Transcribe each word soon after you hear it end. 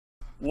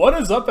What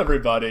is up,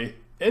 everybody?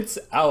 It's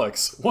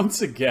Alex,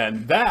 once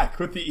again, back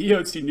with the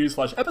EOT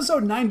Newsflash,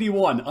 episode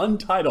 91,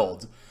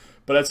 untitled.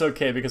 But that's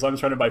okay, because I'm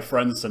surrounded by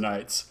friends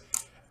tonight.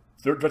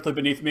 Directly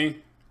beneath me,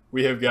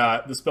 we have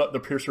got the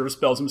Piercer of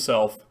Spells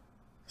himself,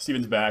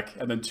 Steven's back,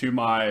 and then to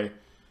my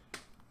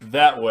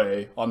that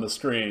way on the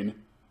screen,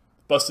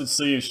 Busted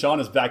Sleeves,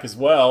 Shawn is back as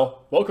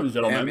well. Welcome,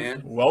 gentlemen. Yeah,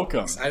 man.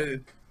 Welcome.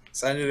 Excited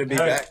to be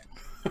back.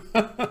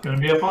 Gonna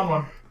be a fun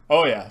one.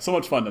 Oh yeah, so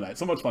much fun tonight.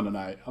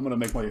 I'm gonna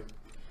make my...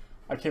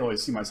 I can't really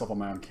see myself on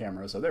my own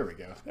camera, so there we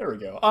go. There we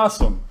go.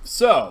 Awesome.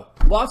 So,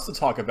 lots to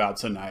talk about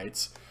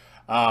tonight.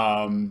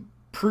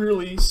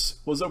 Pre-release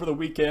was over the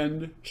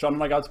weekend. Shawn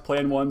and I got to play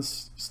in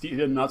once.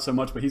 Steven, not so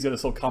much, but he's got to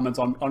still comment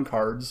on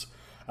cards.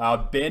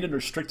 Banned and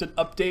restricted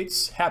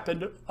updates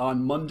happened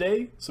on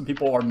Monday. Some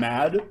people are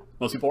mad.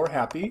 Most people are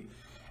happy.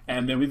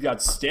 And then we've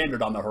got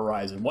Standard on the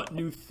horizon. What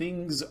new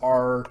things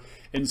are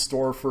in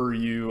store for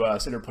you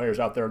Standard players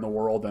out there in the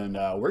world, and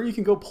where you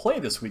can go play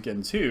this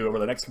weekend, too, over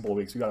the next couple of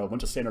weeks. We've got a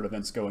bunch of Standard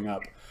events going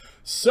up.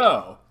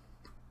 So,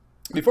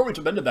 before we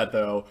jump into that,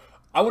 though,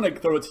 I want to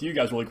throw it to you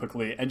guys really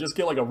quickly and just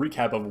get, like, a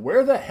recap of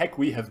where the heck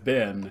we have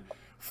been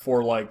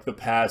for, like, the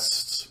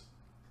past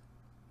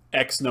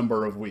X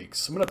number of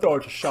weeks. I'm going to throw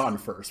it to Shawn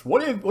first.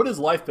 What has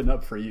life been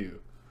up for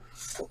you?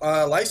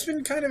 Life's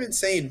been kind of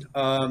insane.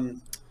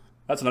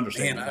 That's an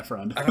understatement, my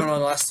friend. I don't know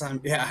the last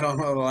time. Yeah, I don't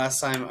know the last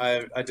time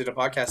I did a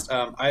podcast.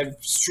 I've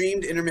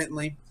streamed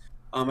intermittently.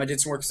 I did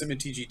some work with some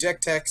TG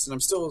Deck Techs, and I'm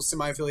still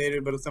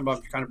semi-affiliated, but I'm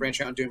kind of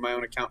branching out and doing my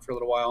own account for a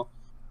little while.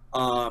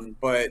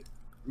 But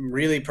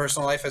really,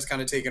 personal life has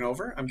kind of taken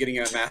over. I'm getting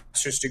a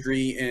master's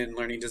degree in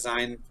learning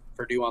design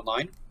for Purdue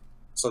Online,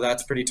 so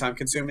that's pretty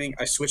time-consuming.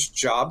 I switched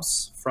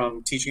jobs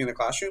from teaching in the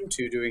classroom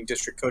to doing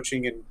district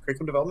coaching and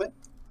curriculum development.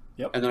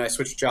 Yep. And then I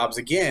switched jobs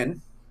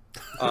again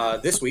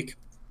this week.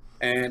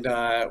 And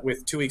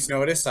with 2 weeks'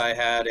 notice,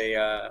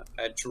 I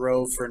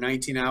drove for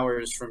 19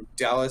 hours from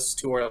Dallas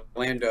to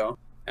Orlando,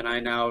 and I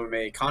now am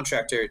a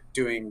contractor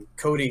doing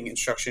coding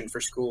instruction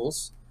for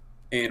schools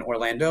in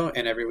Orlando.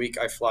 And every week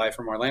I fly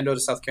from Orlando to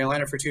South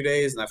Carolina for 2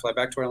 days, and I fly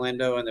back to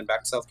Orlando, and then back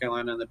to South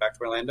Carolina, and then back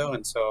to Orlando.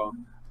 And so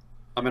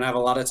I'm going to have a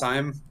lot of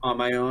time on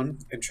my own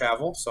and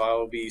travel, so I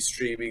will be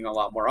streaming a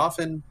lot more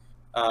often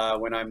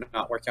when I'm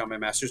not working on my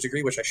master's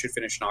degree, which I should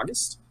finish in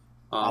August.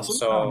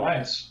 Awesome. Oh,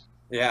 nice.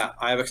 Yeah,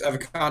 I have a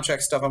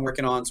contract stuff I'm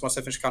working on. So once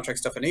I finish contract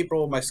stuff in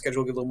April, my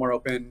schedule will get a little more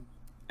open.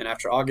 And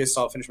after August,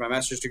 I'll finish my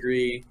master's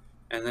degree.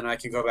 And then I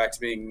can go back to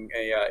being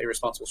a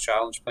irresponsible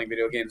child and just playing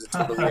video games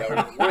until the wee hours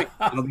of the morning.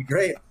 It'll be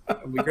great.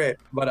 It'll be great.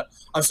 But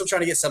I'm still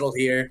trying to get settled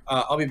here.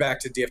 I'll be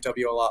back to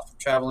DFW a lot from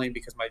traveling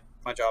because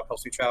my job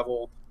helps me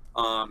travel.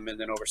 And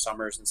then over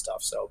summers and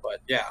stuff. So, but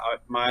yeah,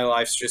 my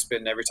life's just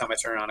been, every time I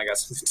turn around, I got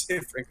something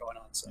different going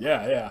on. So.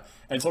 Yeah.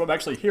 And so what I'm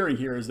actually hearing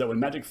here is that when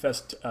Magic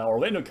Fest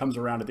Orlando comes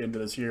around at the end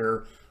of this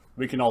year,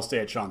 we can all stay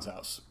at Shawn's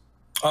house.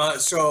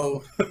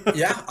 So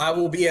yeah, I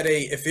will be at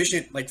a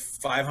efficient, like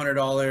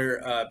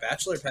 $500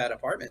 bachelor pad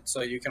apartment.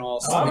 So you can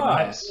all sleep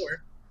on the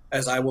floor,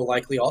 as I will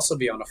likely also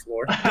be on a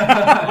floor.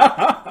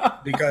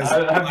 Because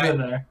I've been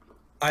there.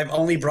 I've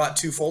only brought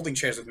 2 folding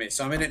chairs with me.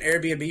 So I'm in an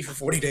Airbnb for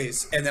 40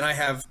 days. And then I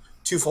have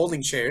 2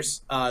 folding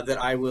chairs that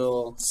I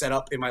will set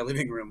up in my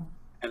living room,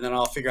 and then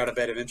I'll figure out a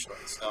bed eventually.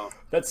 So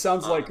that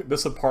sounds like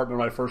this apartment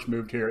when I first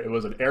moved here. It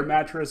was an air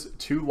mattress,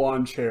 2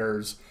 lawn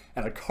chairs,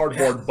 and a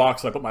cardboard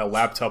box that I put my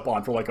laptop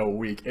on for like a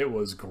week. It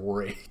was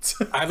great.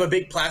 I have a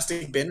big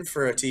plastic bin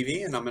for a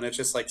TV, and I'm gonna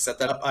just like set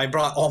that up. I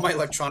brought all my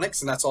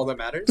electronics, and that's all that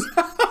matters.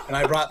 And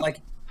I brought like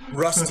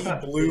rusty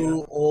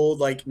blue old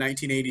like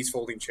 1980s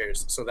folding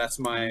chairs. So that's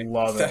my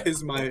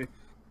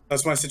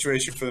That's my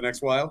situation for the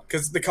next while,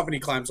 because the company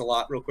climbs a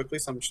lot real quickly,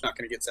 so I'm just not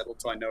going to get settled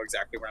until I know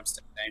exactly where I'm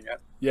staying at.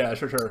 Yeah,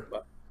 sure.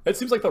 But, it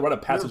seems like the rite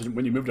of passage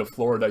when you move to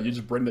Florida, you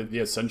just bring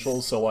the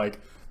essentials. So, like,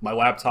 my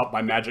laptop,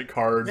 my Magic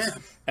cards,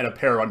 and a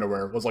pair of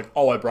underwear was, like,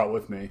 all I brought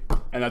with me.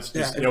 And that's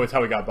just, it's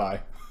how we got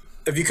by.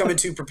 If you come in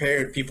too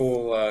prepared,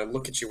 people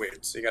look at you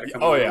weird, so you got to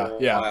come in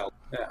wild. Yeah.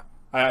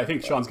 I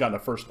think Shawn's gotten a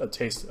first-hand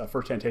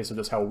taste of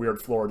just how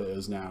weird Florida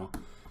is now.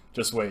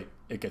 Just wait,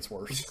 it gets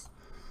worse.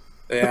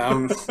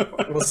 Yeah,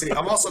 we'll see.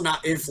 I'm also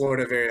not in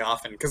Florida very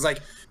often because, like,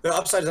 the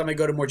upside is I'm going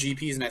to go to more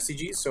GPs and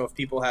SCGs. So if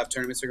people have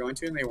tournaments they're going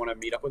to and they want to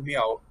meet up with me,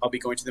 I'll be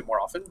going to them more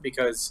often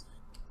because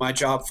my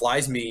job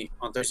flies me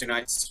on Thursday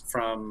nights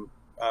from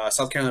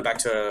South Carolina back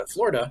to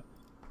Florida,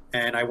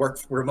 and I work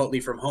remotely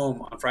from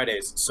home on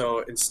Fridays. So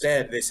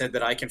instead, they said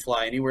that I can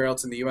fly anywhere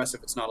else in the U.S.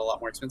 if it's not a lot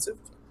more expensive.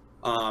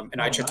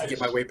 And I just have to get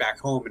my way back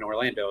home in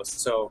Orlando.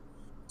 So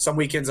some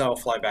weekends I'll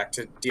fly back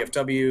to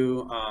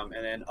DFW,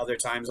 and then other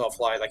times I'll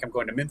fly, like I'm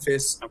going to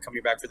Memphis. I'm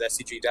coming back for the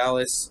SCG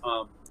Dallas.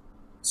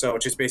 So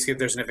just basically if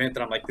there's an event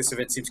that I'm like, this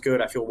event seems good,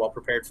 I feel well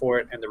prepared for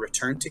it, and the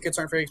return tickets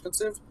aren't very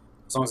expensive,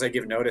 as long as I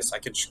give notice, I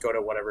can just go to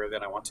whatever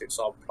event I want to.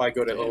 So I'll probably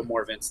go to a little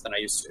more events than I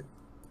used to.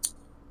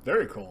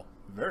 Very cool.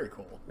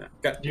 Yeah.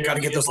 Got to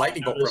get those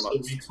lightning bolt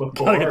promos.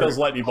 Got to get those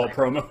lightning bolt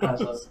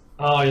promos.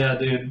 Oh, yeah,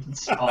 dude.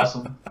 It's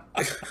awesome.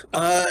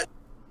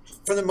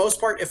 For the most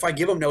part, if I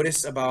give them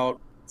notice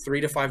about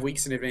 3 to 5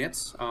 weeks in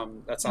advance.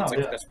 That sounds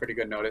like that's pretty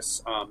good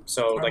notice.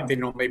 So like they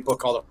normally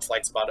book all the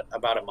flights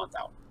about a month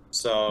out.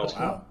 So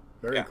wow,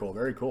 very cool,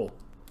 very cool.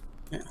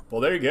 Yeah.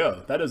 Well, there you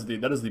go. That is the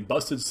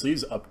Busted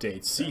Sleeves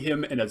update. See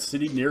him in a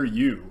city near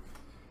you.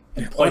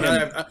 And play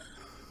him.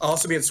 I'll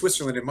also be in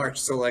Switzerland in March,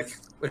 so like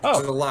there's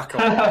a lot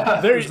going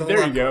on. There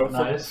you go.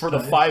 Nice, for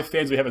the 5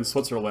 fans we have in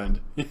Switzerland,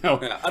 you know.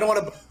 Yeah, I don't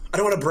want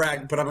to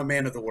brag, but I'm a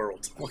man of the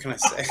world. What can I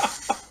say?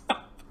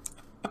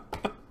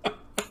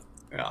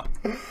 Yeah.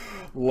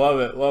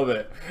 Love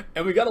it.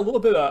 And we got a little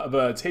bit of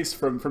a taste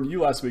from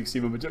you last week,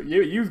 Stephen. But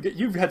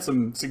you've had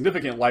some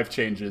significant life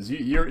changes.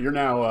 You're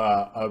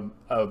now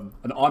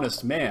an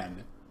honest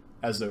man,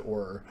 as it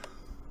were.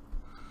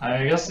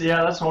 I guess,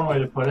 yeah, that's one way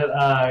to put it.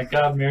 I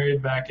got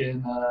married back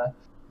in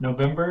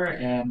November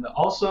and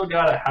also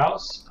got a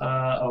house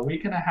a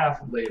week and a half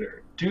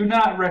later. Do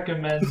not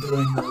recommend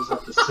doing those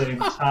at the same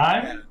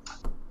time,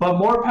 but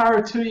more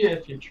power to you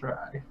if you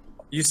try.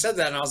 You said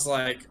that, and I was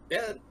like,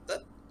 yeah,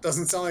 that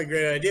doesn't sound like a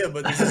great idea,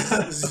 but this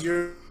is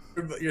your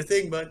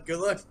thing, bud. Good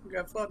luck.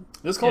 Have fun.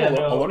 This is called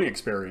a learning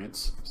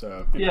experience.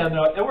 So yeah,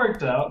 no, it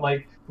worked out.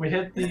 Like, we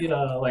hit the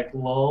like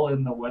lull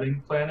in the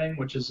wedding planning,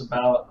 which is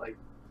about like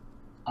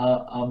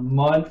a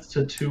month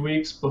to 2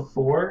 weeks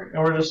before,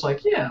 and we're just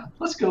like, yeah,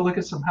 let's go look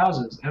at some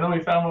houses. And then we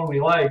found one we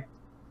liked,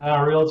 and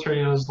our realtor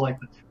was like,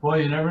 well,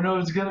 you never know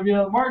if it's gonna be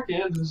on the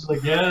market. And it's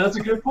like, yeah, that's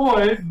a good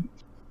point.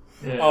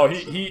 Yeah. Oh,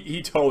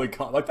 he totally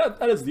like that.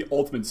 That is the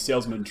ultimate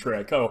salesman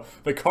trick. Oh,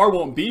 the car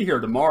won't be here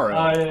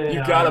tomorrow.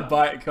 You gotta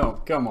buy it.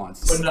 Come on.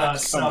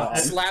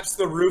 Slaps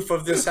the roof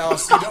of this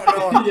house. You don't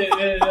know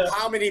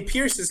how many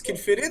Pierces can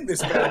fit in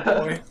this bad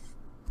boy.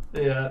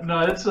 Yeah,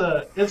 no, it's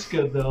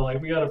good though.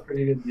 Like, we got a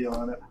pretty good deal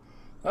on it.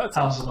 That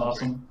house is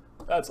awesome.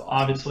 That's awesome.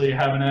 Obviously,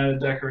 haven't added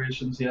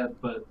decorations yet,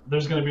 but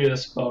there's going to be a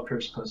Spell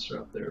Pierce poster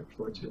up there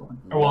before too long.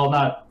 Or, well,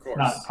 not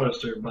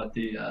poster, but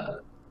the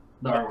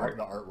artwork.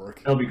 The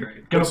artwork. It'll be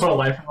great. Gonna put a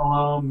Life in the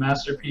Loam,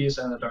 Masterpiece,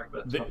 and the Dark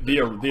Bed.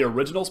 The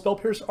original Spell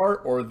Pierce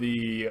art, or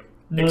the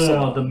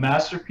no, the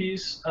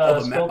Masterpiece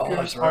Spell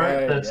Pierce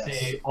art. That's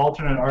the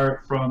alternate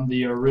art from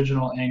the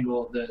original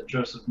angle that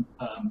Joseph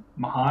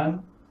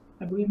Mahan,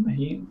 I believe, that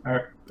he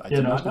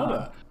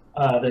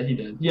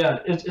did. Yeah,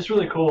 it's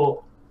really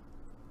cool.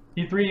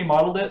 He 3D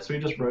modeled it, so he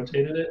just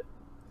rotated it.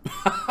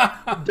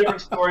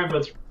 Different story, but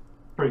it's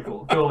pretty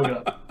cool. Go look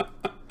it up.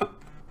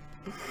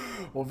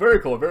 Well, very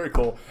cool, very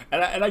cool.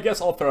 And I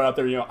guess I'll throw it out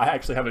there, you know, I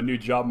actually have a new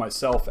job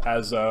myself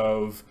as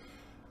of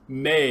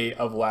May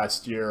of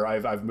last year.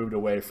 I've moved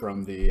away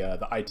from the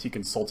IT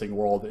consulting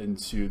world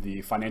into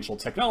the financial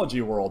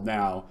technology world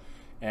now.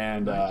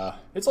 And nice.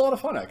 It's a lot of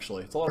fun,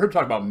 actually. I heard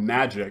talk about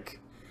magic,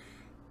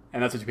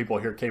 and that's what you people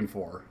here came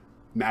for.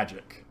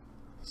 Magic.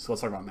 So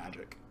let's talk about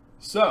magic.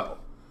 So,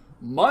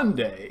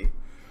 Monday,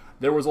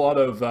 there was a lot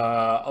of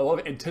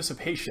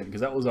anticipation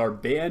because that was our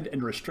banned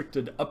and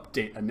restricted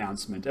update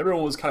announcement.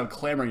 Everyone was kind of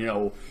clamoring,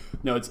 you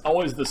know, it's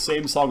always the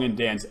same song and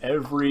dance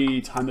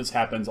every time this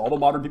happens. All the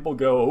modern people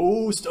go,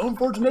 oh,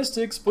 Stoneforge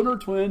Mystic, Splinter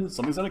Twin,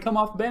 something's gonna come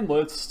off the ban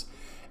list.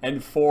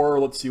 And for,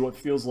 let's see, what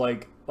feels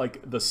like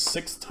the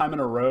 6th time in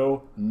a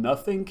row,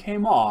 nothing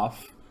came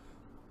off,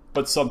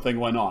 but something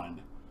went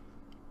on.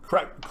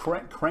 Crack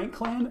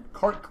Clan.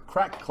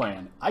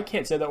 I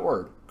can't say that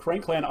word.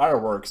 Crank Clan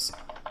Ironworks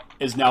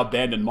is now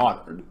banned in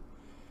Modern.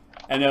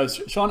 And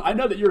Shawn, I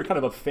know that you're kind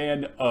of a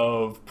fan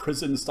of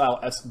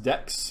prison-style S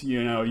decks.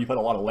 You know, you've had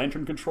a lot of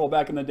Lantern control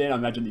back in the day. And I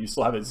imagine that you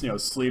still have it, you know,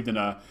 sleeved in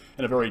a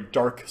very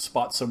dark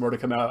spot somewhere to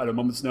come out at a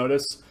moment's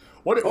notice.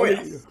 What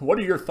are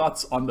your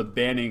thoughts on the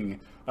banning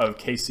of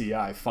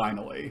KCI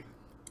finally?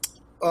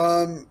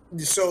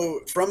 So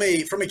from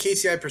a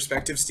KCI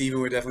perspective,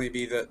 Steven would definitely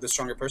be the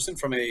stronger person.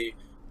 From a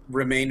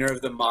remainder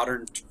of the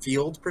Modern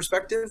field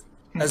perspective,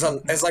 as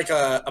a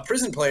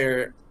prison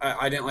player,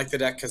 I didn't like the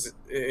deck because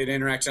it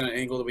interacts on an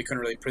angle that we couldn't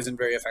really prison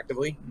very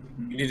effectively.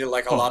 You needed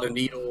like a lot of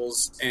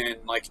needles and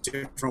like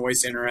different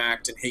ways to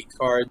interact, and hate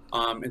cards,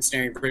 and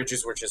snaring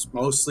bridges, which is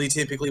mostly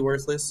typically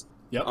worthless.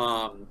 Yep.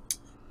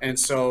 And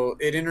so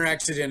it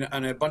interacted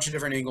on a bunch of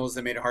different angles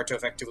that made it hard to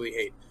effectively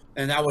hate.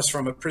 And that was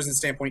from a prison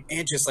standpoint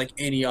and just like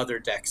any other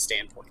deck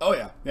standpoint. Oh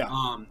yeah, yeah.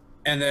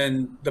 And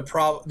then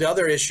the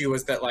other issue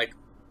was that like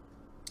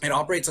it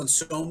operates on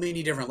so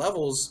many different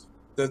levels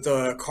that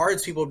the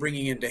cards people are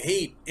bringing into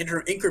hate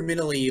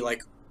incrementally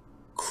like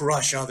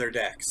crush other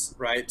decks,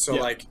 right? So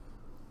like,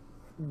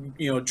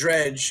 you know,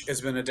 Dredge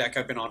has been a deck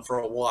I've been on for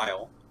a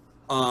while.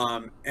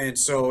 And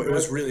so it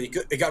was really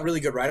good. It got really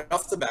good right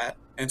off the bat.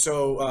 And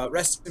so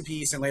Rest in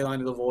Peace and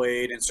Leyline of the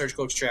Void and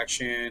Surgical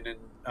Extraction and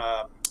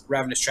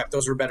Ravenous Trap,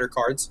 those were better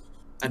cards.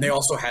 And they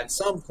also had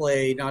some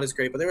play, not as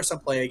great, but there was some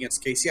play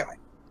against KCI.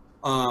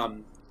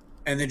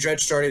 And then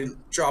Dredge started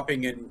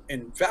dropping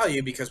in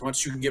value because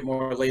once you can get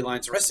more ley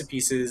lines and rest in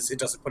pieces, it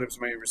doesn't put up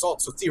so many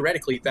results. So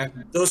theoretically,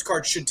 those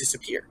cards should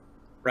disappear,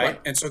 right?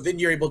 And so then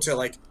you're able to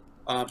like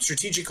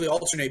strategically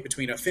alternate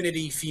between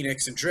Affinity,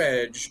 Phoenix, and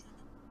Dredge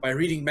by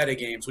reading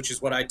metagames, which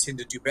is what I tend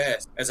to do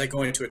best as I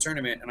go into a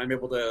tournament, and I'm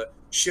able to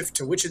shift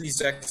to which of these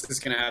decks is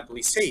going to have the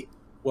least hate.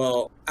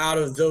 Well, out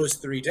of those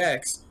 3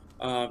 decks,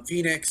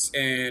 Phoenix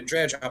and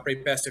Dredge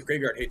operate best if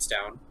Graveyard hates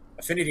down.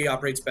 Affinity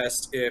operates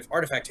best if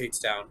Artifact hates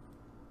down.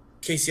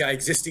 KCI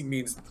existing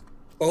means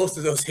both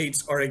of those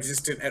hates are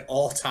existent at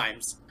all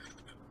times.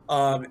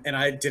 And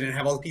I didn't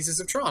have all the pieces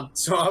of Tron,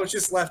 so I was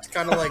just left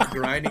kind of like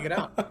grinding it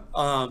out.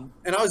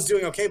 And I was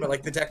doing okay, but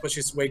like the deck was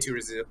just way too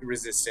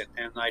resistant,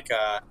 and like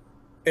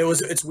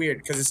it's weird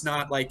because it's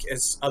not like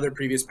as other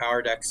previous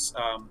power decks,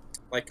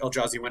 like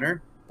Eldrazi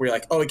Winter, where you're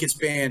like, oh, it gets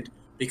banned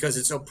because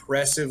it's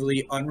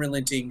oppressively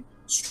unrelenting,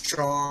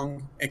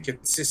 strong, and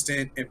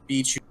consistent and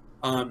beats you.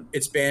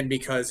 It's banned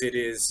because it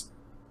is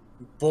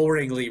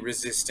boringly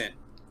resistant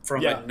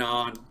from a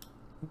non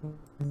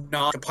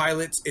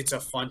pilot. It's a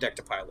fun deck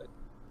to pilot.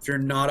 If you're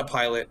not a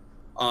pilot,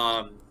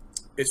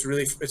 it's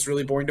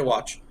really boring to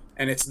watch,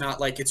 and it's not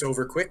like it's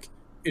over quick.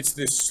 It's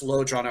this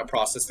slow, drawn out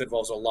process that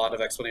involves a lot of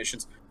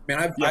explanations. Man,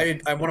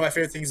 I one of my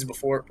favorite things is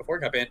before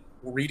it got banned,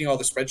 reading all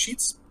the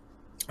spreadsheets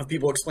of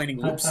people explaining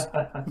loops,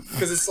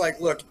 because it's like,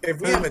 look, if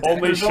we have a deck,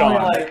 only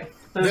Shawn.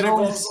 There's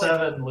only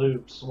 7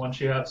 loops once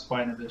you have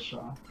Spine Abyss,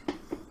 Shawn.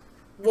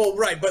 Well,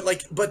 right, but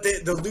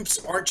the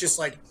loops aren't just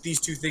like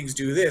these two things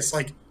do this.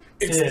 Like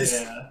it's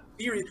this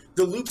theory.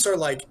 The loops are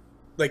like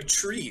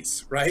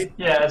trees, right?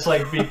 Yeah, it's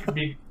like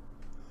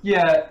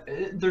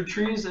they're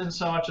trees in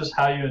so much as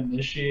how you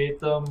initiate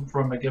them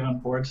from a given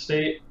board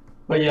state.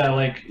 But yeah,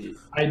 like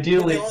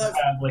ideally, they all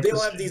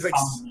have these like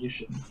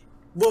combination.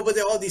 Well, but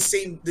they all have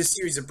this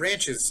series of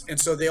branches, and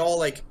so they all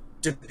like,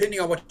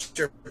 depending on what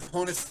your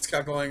opponent's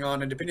got going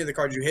on, and depending on the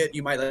cards you hit,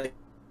 you might like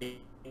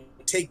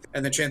take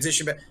and then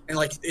transition back, and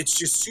like it's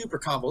just super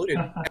convoluted.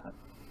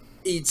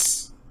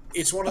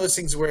 It's one of those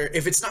things where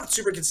if it's not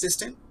super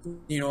consistent,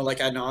 you know,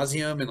 like ad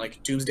nauseum and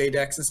like Doomsday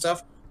decks and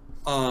stuff,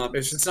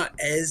 if it's not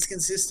as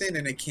consistent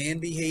and it can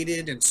be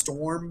hated and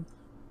Storm,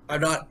 I'm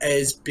not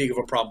as big of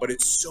a problem. But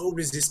it's so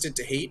resistant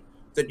to hate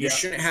that you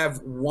shouldn't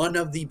have one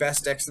of the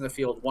best decks in the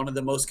field, one of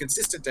the most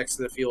consistent decks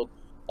in the field,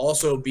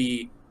 also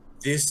be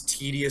this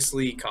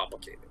tediously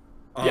complicated.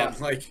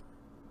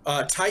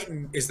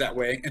 Titan is that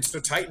way, and so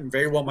Titan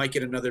very well might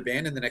get another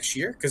ban in the next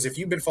year, because if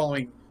you've been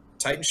following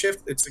Titan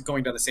Shift, it's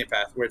going down the same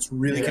path where it's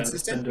really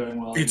consistent. It's been doing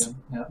well. It's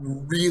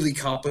really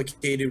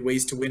complicated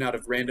ways to win out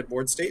of random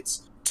board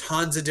states.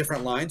 Tons of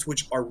different lines,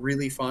 which are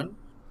really fun.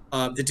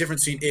 The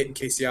difference between it and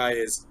KCI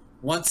is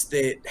once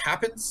that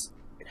happens,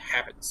 it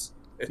happens.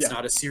 It's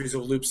not a series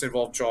of loops that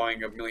involve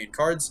drawing a million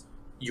cards.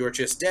 You're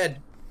just dead.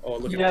 Oh,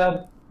 look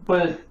at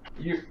but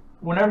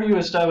whenever you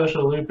establish a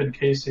loop in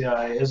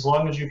KCI, as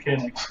long as you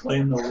can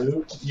explain the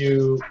loop,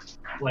 you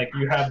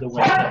have the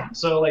win.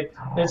 So like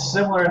it's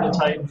similar to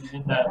Titan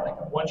in that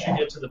like once you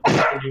get to the point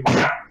where you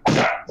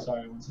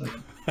sorry, 1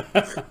 second.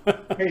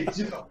 Hey,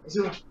 Zuko,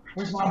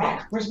 where's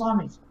mommy? Where's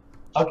mommy?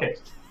 Okay.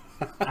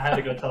 I had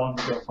to go tell him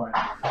to go find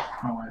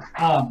my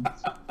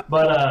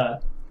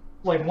wife.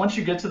 Like once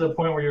you get to the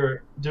point where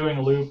you're doing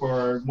a loop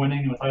or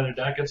winning with either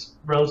deck, it's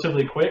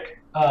relatively quick.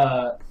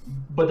 But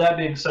that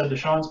being said, to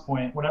Shawn's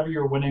point, whenever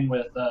you're winning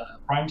with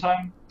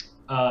Primetime,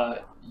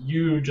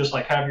 you just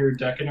like have your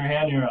deck in your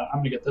hand. You're I'm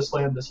gonna get this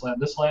land, this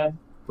land, this land.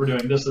 We're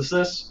doing this.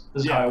 This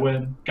is how I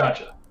win.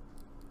 Gotcha.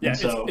 Yeah,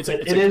 so it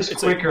is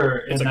quicker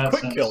in that sense. It's a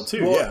quick kill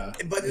too. Well,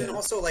 but then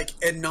also like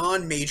in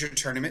non-major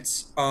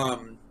tournaments,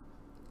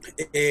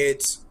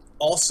 it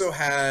also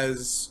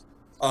has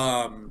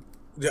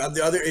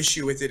the other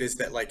issue with it is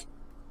that like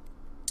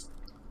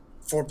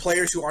for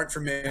players who aren't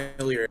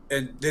familiar,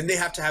 and then they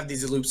have to have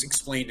these loops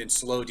explained in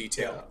slow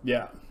detail.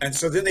 Yeah. And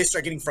so then they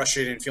start getting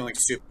frustrated and feeling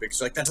stupid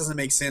because like that doesn't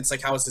make sense.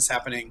 Like how is this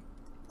happening?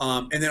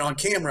 And then on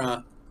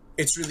camera,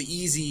 it's really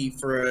easy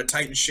for a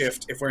Titan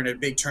Shift if we're in a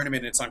big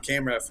tournament and it's on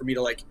camera for me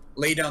to like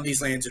lay down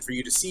these lands and for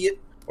you to see it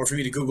or for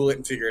me to Google it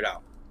and figure it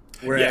out.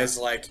 Whereas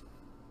like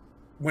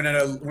when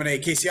a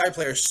KCI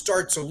player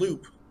starts a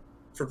loop,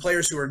 for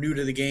players who are new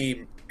to the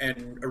game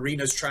and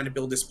Arena's trying to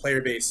build this player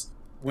base,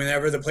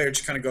 whenever the player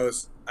just kind of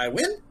goes, I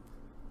win,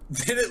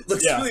 then it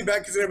looks really bad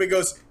because everybody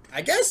goes,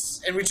 I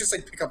guess, and we just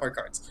like pick up our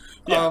cards.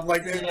 But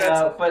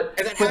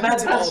that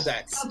happens in all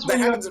decks. That's what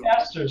you have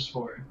casters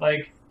for.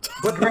 Like,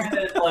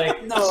 granted, like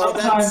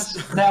sometimes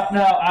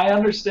now I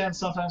understand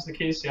sometimes the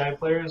KCI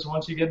players,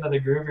 once you get into the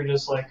groove, you're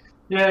just like,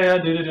 do.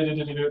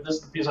 This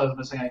is the piece I was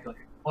missing.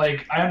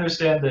 Like I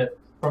understand that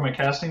from a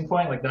casting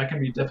point, like that can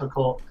be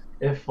difficult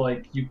if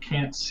like you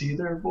can't see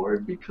their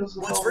board because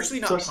of all virtually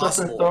not the stuff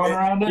they're possible. throwing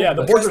around it. Yeah,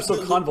 the boards are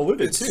so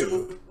convoluted it's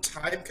too. So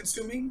time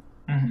consuming.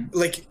 Mm-hmm.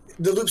 Like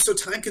the loop's so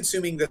time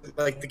consuming that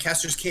like the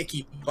casters can't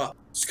keep up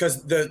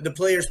because the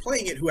players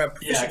playing it who have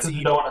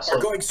proficiency are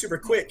going super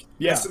quick.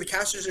 Yeah. And so the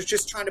casters are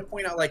just trying to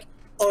point out like,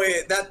 oh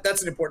yeah,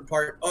 that's an important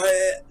part. Oh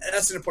yeah,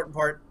 that's an important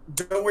part.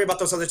 Don't worry about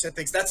those other 10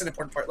 things. That's an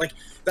important part. Like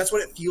that's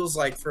what it feels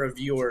like for a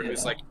viewer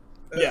who's like,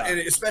 and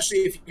especially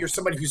if you're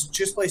somebody who's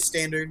just plays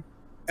standard.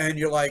 And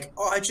you're like,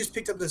 oh, I just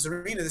picked up this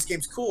arena. This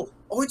game's cool.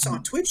 Oh, it's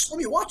on Twitch. Let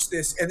me watch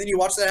this. And then you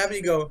watch that happen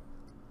and you go,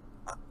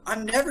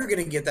 I'm never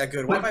going to get that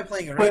good. Why am I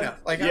playing arena?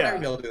 Like, I'm never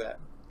going to be able to do that.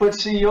 But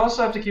see, you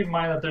also have to keep in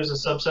mind that there's a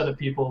subset of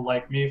people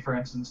like me, for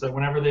instance, that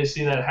whenever they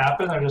see that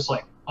happen, they're just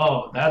like,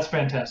 oh, that's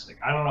fantastic.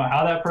 I don't know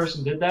how that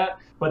person did that,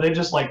 but they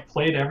just like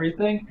played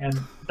everything, and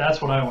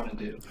that's what I want to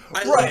do.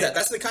 I love that.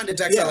 That's the kind of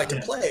decks I like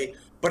to play.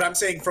 But I'm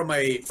saying from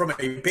a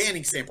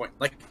banning standpoint,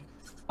 like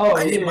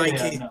I didn't mind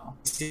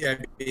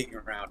KCI being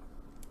around.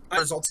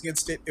 Results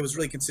against it, it was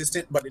really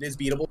consistent, but it is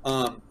beatable.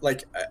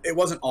 Like it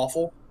wasn't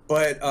awful,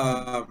 but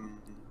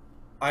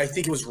I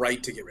think it was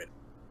right to get rid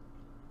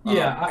of.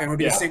 And it would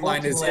be the same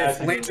line as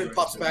if Lantern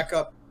pops back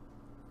up.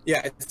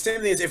 Yeah, it's the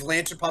same thing as if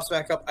Lantern pops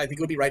back up. I think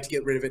it would be right to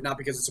get rid of it, not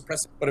because it's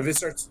oppressive, but if it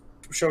starts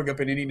showing up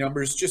in any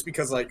numbers, just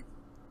because like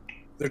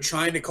they're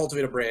trying to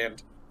cultivate a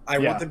brand. I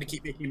want them to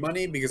keep making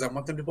money because I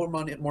want them to put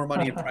more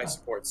money in prize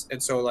supports.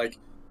 And so, like,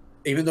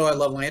 even though I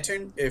love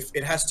Lantern, if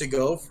it has to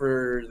go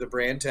for the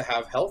brand to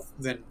have health,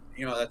 then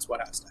that's what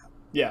has to happen.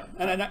 Yeah,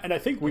 and I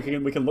think we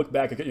can look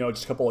back,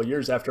 just a couple of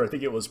years after. I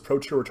think it was Pro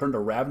Tour returned to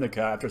Ravnica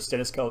after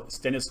Stanislav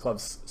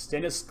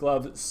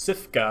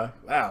Sivka.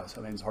 Wow,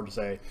 that name's hard to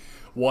say.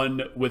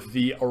 Won with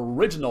the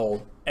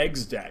original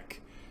Eggs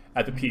deck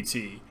at the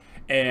PT.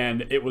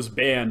 And it was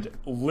banned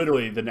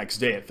literally the next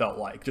day, it felt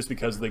like, just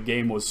because the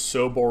game was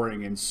so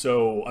boring and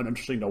so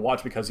uninteresting to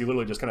watch because he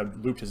literally just kind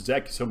of looped his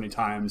deck so many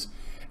times.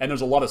 And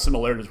there's a lot of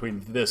similarities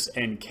between this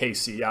and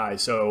KCI.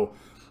 So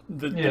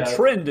the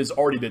trend has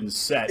already been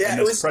set, and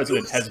this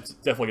president has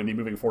definitely going to be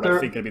moving forward. I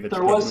think going to be the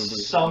there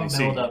was some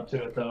build up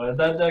to it, though.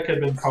 That deck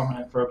had been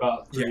prominent for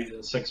about 3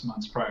 to 6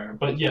 months prior.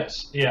 But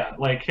yes,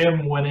 like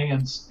him winning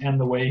and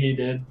the way he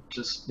did,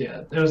 just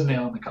it was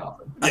nail in the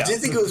coffin. I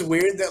did think it was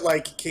weird that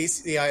like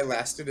KCI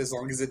lasted as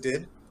long as it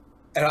did,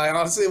 and I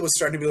honestly was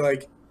starting to be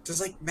like, does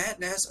like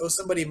Matt Nass owe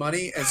somebody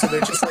money, and so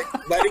they're just like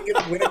letting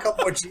him win a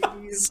couple more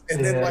GPs,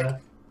 and then like.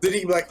 Then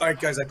he'd be like, all right,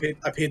 guys, I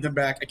paid them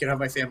back. I can have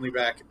my family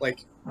back.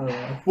 Like,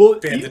 ban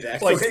the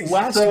deck. Like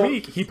last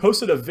week, he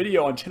posted a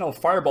video on Channel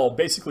Fireball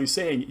basically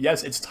saying,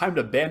 yes, it's time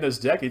to ban this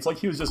deck. It's like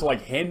he was just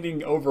like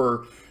handing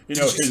over,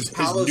 his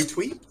Paolo's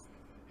tweet.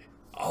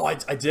 Oh, I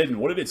didn't.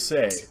 What did it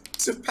say?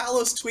 So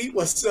Paolo's tweet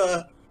was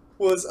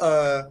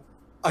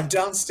I'm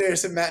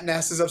downstairs and Matt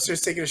Nass is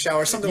upstairs taking a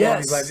shower. Something along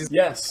these lines.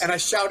 Yes. And I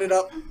shouted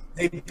up,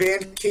 they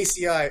banned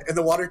KCI, and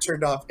the water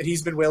turned off, and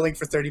he's been wailing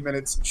for 30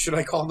 minutes. Should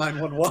I call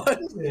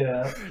 911?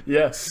 Yeah.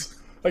 Yes.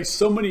 Like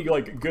so many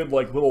like good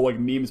like little like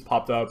memes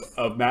popped up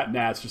of Matt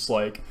Nass just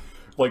like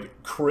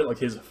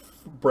his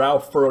brow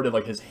furrowed and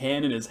like his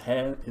hand in his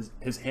head,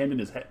 his hand in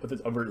his head with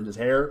his over in his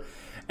hair,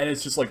 and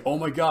it's just like, oh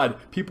my god,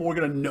 people are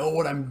gonna know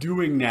what I'm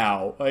doing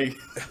now. Like.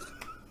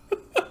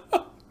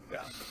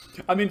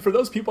 I mean, for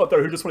those people out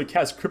there who just want to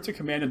cast Cryptic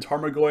Command and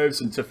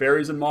Tarmogoyfs and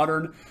Teferis in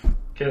Modern,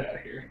 get out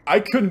of here. I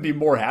couldn't be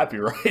more happy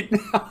right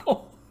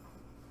now.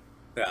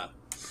 Yeah.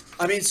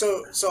 I mean,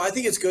 so I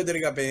think it's good that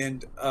it got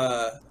banned.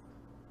 I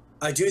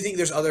do think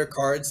there's other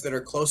cards that are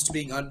close to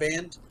being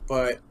unbanned,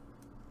 but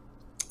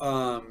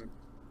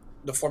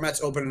the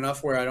format's open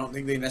enough where I don't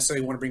think they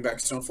necessarily want to bring back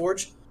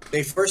Stoneforge.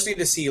 They first need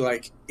to see,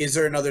 like, is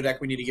there another deck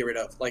we need to get rid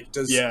of? Like,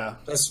 does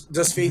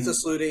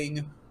Faithless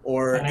Looting...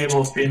 or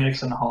enable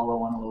Phoenix and Hollow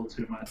one a little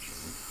too much,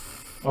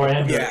 or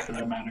Android for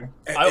that matter.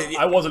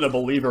 I wasn't a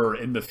believer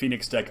in the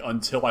Phoenix deck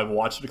until I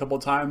watched it a couple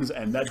of times,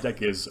 and that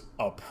deck is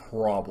a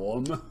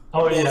problem.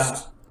 Oh yeah,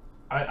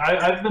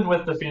 I've been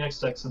with the Phoenix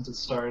deck since it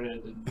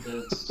started, and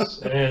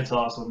it's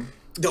awesome.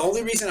 The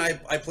only reason I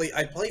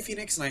play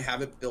Phoenix and I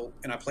have it built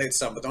and I play it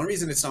some, but the only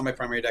reason it's not my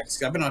primary deck is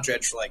because I've been on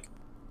Dredge for like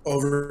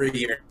over a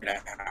year and a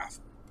half,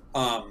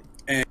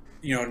 and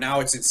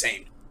now it's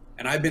insane.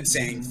 And I've been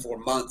saying for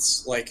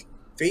months, like,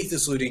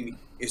 Faithless Looting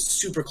is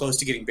super close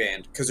to getting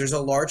banned because there's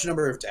a large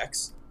number of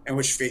decks in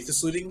which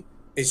Faithless Looting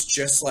is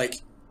just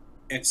like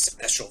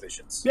Ancestral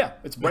Visions. Yeah,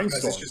 it's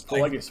Brainstorm. It's just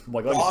like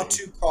draw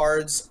 2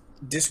 cards,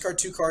 discard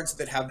 2 cards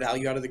that have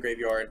value out of the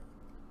graveyard.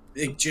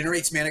 It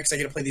generates mana because I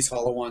get to play these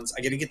hollow ones.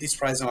 I get to get these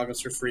prize augments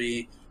for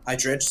free. I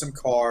dredge some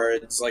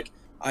cards. Like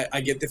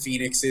I get the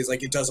Phoenixes.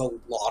 Like it does a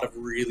lot of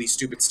really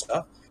stupid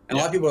stuff. And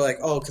a lot of people are like,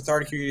 "Oh,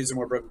 Cathartic Union is a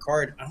more broken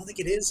card." I don't think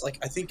it is. Like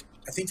I think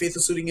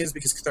Faithless Looting is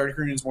because Cathartic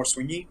Union is more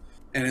swingy.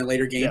 And in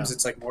later games,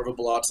 it's like more of a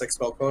blowout, like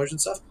Spell Courage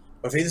and stuff.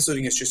 But Faithless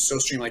Looting is just so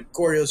streamlined. Like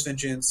Goryo's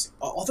Vengeance,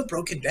 all the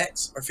broken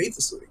decks are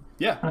Faithless Looting.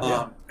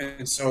 Yeah.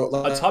 And so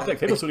a top deck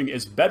Faithless Looting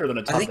is better than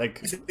a top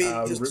deck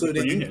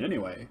Reunion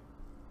anyway.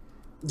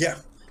 Yeah.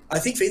 I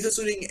think Faithless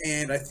Looting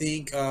and I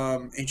think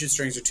Ancient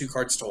Strings are 2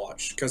 cards to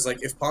watch. Because like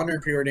if Ponder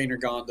and Preordain are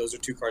gone, those are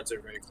 2 cards that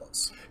are very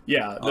close.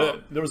 Yeah.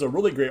 There was a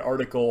really great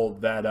article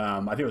that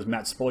I think it was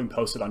Matt Spilling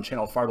posted on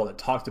Channel Fireball that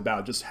talked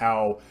about just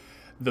how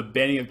the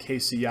banning of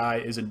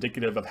KCI is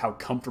indicative of how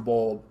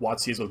comfortable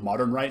WotC is with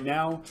Modern right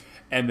now.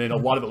 And then a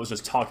lot of it was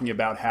just talking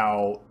about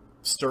how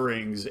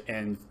Stirrings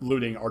and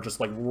Looting are just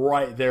like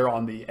right there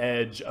on the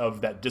edge of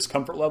that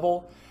discomfort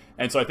level.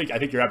 And so I think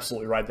you're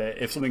absolutely right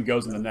that if something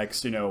goes in the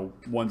next,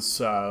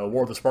 once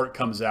War of the Spark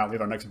comes out, we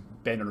have our next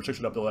ban and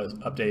restriction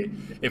update.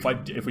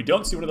 If we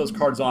don't see one of those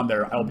cards on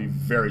there, I'll be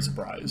very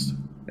surprised.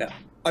 Yeah.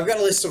 I've got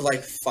a list of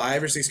like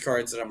 5 or 6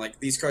 cards that I'm like,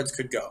 these cards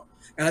could go.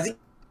 And I think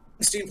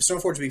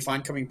Stoneforge would be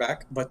fine coming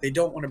back, but they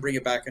don't want to bring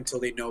it back until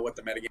they know what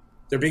the metagame.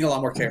 They're being a lot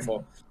more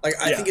careful. Like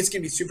I think it's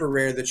gonna be super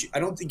rare that I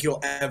don't think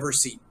you'll ever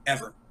see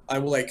ever. I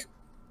will like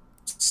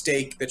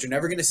stake that you're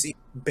never going to see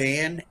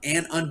ban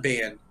and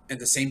unban at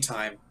the same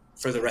time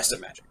for the rest of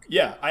Magic.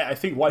 Yeah, I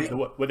think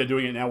what they're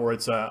doing it now, where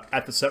it's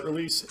at the set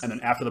release and then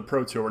after the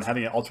Pro Tour and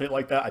having it alternate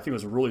like that, I think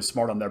was really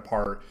smart on their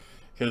part.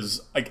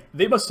 Because like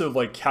they must have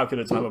like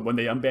calculated time of when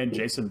they unbanned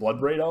Jason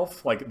Bloodbraid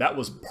Elf, like that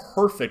was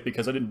perfect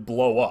because it didn't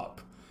blow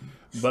up.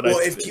 But Well,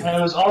 And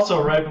it was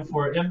also right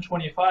before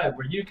M25,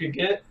 where you could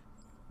get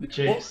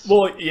Jace.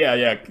 well,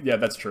 yeah,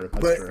 that's true.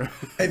 That's true.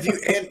 If you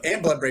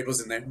and Bloodbraid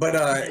was in there, but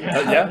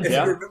Yeah. if you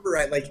remember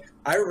right, like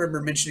I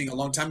remember mentioning a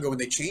long time ago when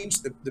they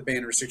changed the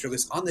ban restrictor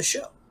list on the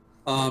show,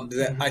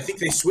 that I think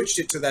they switched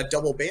it to that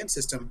double ban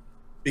system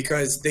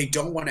because they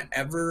don't want to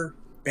ever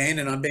ban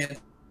and unban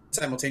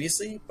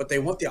simultaneously, but they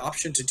want the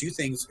option to do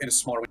things in a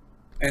smaller way.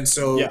 And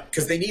so,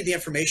 because they need the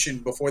information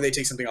before they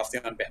take something off the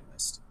unban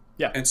list.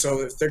 Yeah. And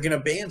so if they're going to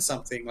ban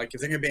something, like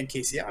if they're going to ban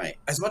KCI,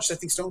 as much as I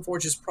think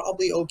Stoneforge is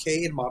probably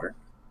okay in Modern,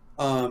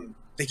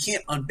 they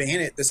can't unban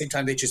it at the same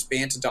time they just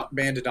ban to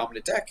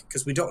dominant deck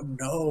because we don't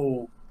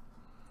know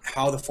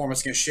how the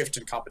format's going to shift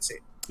and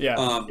compensate.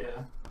 Yeah.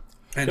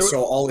 And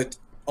so all it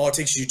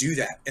takes is you do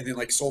that, and then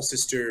like Soul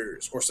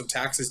Sisters or some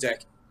Taxes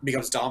deck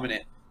becomes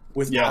dominant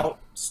without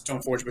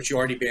Stoneforge, but you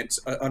already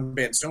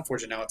unbanned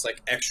Stoneforge, and now it's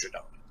like extra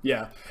dominant.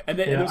 Yeah, and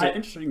then there's an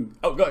interesting.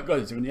 Oh, go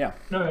ahead, Steven. Yeah.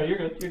 No, you're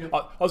good. You're good.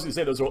 I was going to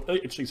say there's an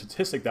interesting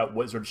statistic that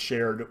Wizards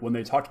shared when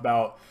they talked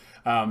about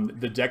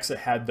the decks that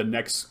had the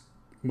next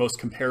most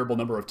comparable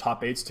number of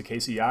top 8s to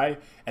KCI,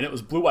 and it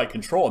was blue-white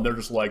control, and they're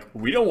just like,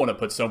 we don't want to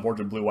put Stoneforge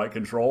in blue-white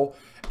control,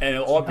 and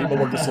a lot of people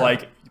were just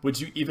like, would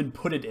you even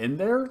put it in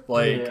there?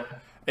 Like,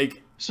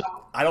 so,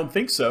 I don't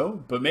think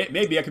so, but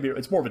maybe I could be.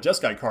 It's more of a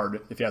Just Guide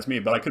card if you ask me,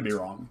 but I could be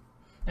wrong.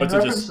 In But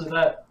reference to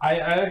that, I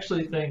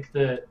actually think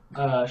that,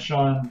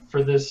 Shawn,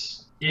 for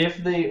this, if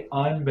they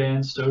unban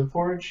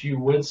Stoneforge, you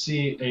would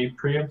see a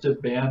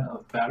preemptive ban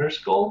of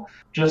Batterskull,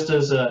 just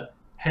as a,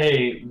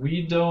 hey,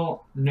 we don't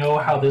know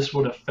how this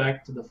would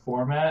affect the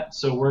format,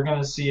 so we're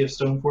going to see if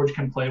Stoneforge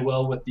can play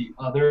well with the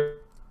other,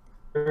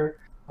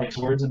 like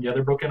Swords and the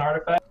other broken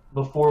artifacts,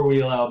 before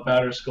we allow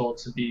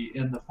Batterskull to be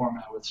in the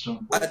format with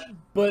Stoneforge.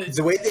 But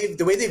the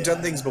way they've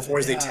done things before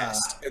is they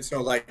test, and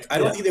so like I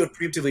don't think they would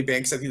preemptively ban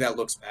because I think that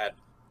looks bad.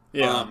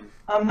 Yeah.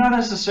 Not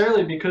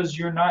necessarily, because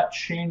you're not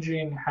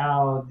changing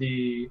how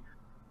the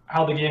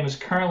game is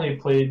currently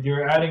played.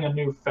 You're adding a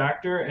new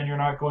factor, and you're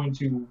not going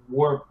to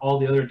warp all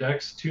the other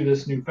decks to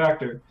this new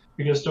factor,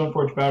 because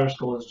Stoneforge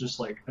Batterskull is just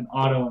like an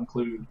auto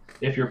include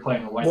if you're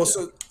playing a white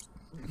deck.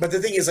 But the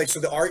thing is, like, so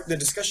the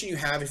discussion you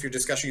have if you're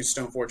discussing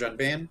Stoneforge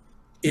unban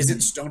isn't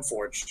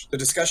Stoneforge. The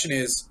discussion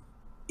is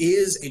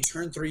a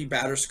turn 3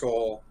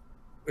 Batterskull,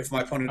 if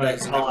my opponent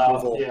has enough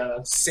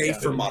approval, safe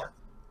for Modern.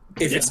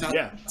 If it's not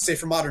safe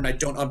for Modern, I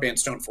don't unban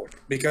Stoneforge,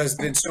 because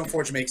then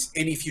Stoneforge makes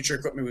any future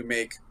equipment we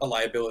make a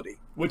liability,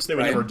 which they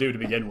would never do to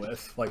begin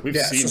with. Like we've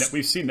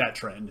seen that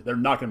trend. They're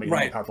not going to make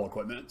any powerful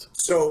equipment.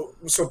 So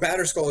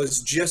Batterskull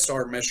is just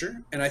our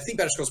measure, and I think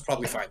Batterskull is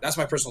probably fine. That's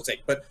my personal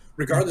take. But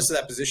regardless of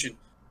that position,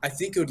 I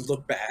think it would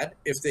look bad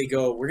if they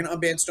go, we're going to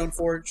unban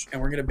Stoneforge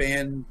and we're going to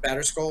ban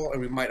Batterskull, and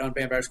we might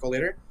unban Batterskull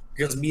later.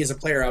 Because me as a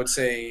player, I would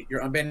say,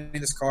 you're unbanning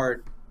this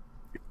card.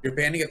 You're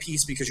banning a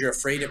piece because you're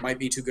afraid it might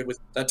be too good with.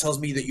 That tells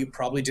me that you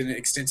probably didn't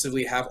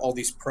extensively have all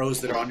these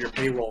pros that are on your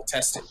payroll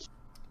tested.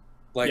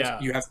 Like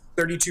you have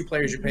 32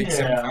 players you're paying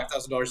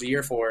 $75,000 a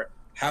year for.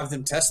 Have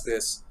them test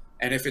this,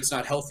 and if it's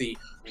not healthy,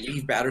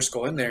 leave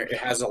Batterskull in there. It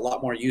has a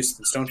lot more use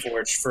than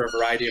Stoneforge for a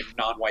variety of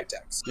non-white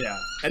decks. Yeah,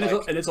 and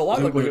it's a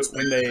lot like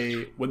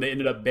when they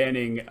ended up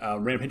banning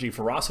random pinching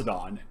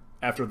Ferocidon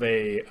after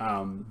they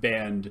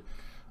banned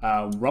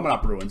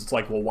Ramanop Ruins. It's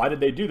like, well, why did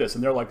they do this?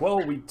 And they're like,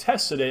 well, we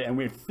tested it and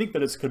we think that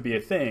this could be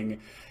a thing,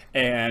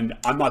 and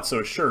I'm not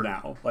so sure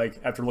now. Like,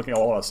 after looking at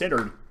all of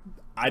Standard,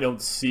 I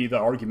don't see the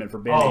argument for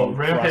banning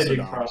rampaging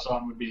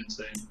Ferocidon would be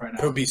insane right now.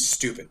 It would be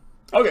stupid.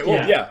 Okay,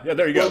 well, yeah,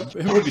 there you go.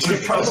 It would be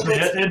stupid.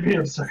 It'd be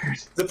absurd.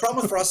 The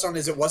problem with Ferocidon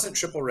is it wasn't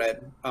triple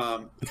red,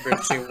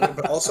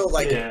 but also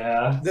like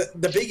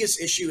the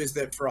biggest issue is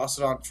that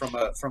Ferocidon,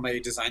 from a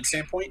design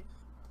standpoint,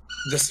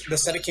 the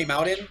set it came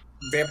out in,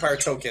 Vampire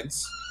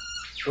Tokens,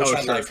 which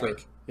had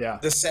lifelink. Yeah.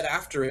 The set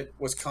after it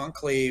was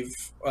Conclave,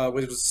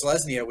 which was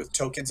Selesnya with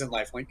tokens and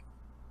lifelink,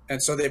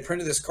 and so they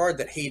printed this card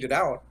that hated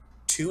out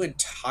 2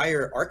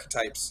 entire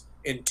archetypes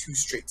in 2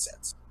 straight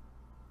sets.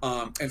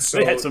 And so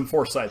they had some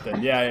foresight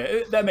then.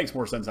 That makes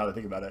more sense now to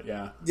think about it.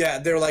 Yeah,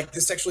 they're like,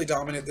 this sexually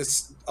dominant.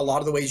 This a lot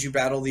of the ways you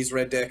battle these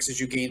red decks is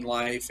you gain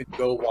life and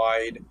go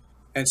wide,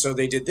 and so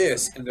they did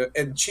this.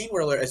 And Chain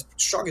Whirler, as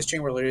strong as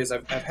Chain Whirler is,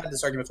 I've had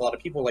this argument with a lot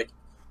of people. Like,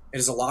 it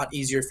is a lot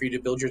easier for you to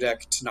build your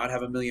deck to not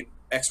have a million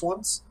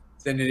X1s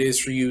than it is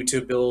for you to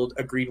build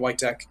a green-white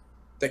deck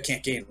that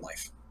can't gain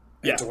life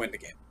and to win the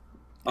game.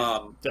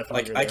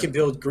 Like, I can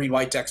build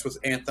green-white decks with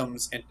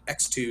Anthems and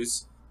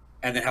X2s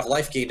and then have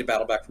life gain to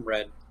battle back from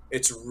red.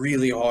 It's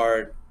really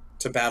hard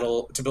to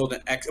build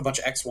a bunch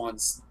of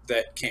X1s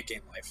that can't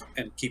gain life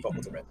and keep up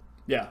with the red.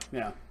 Yeah.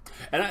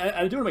 And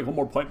I do want to make one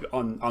more point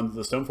on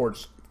the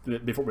Stoneforge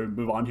before we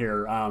move on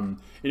here.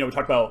 We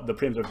talked about the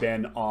preemptive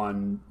ban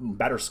on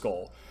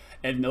Batterskull.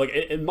 And like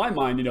in my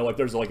mind, you know, like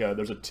there's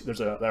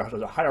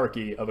a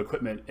hierarchy of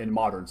equipment in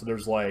Modern. So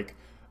there's like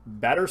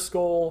batter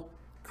skull,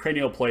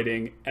 cranial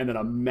plating, and then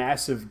a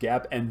massive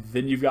gap, and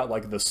then you've got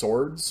like the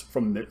swords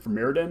from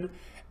Mirrodin.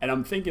 And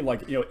I'm thinking,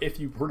 like, you know, if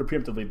you were to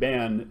preemptively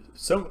ban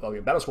some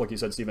like battle skull, like you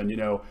said, Steven, you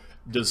know,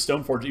 does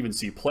Stoneforge even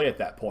see play at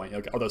that point?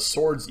 Like, are the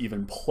swords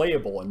even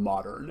playable in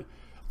Modern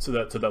to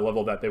the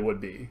level that they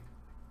would be?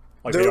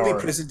 Like there will be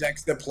prison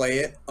decks that play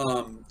it.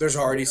 There's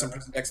already some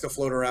prison decks that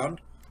float around,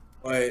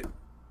 but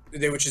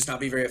they would just not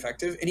be very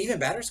effective. And even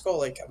Batterskull,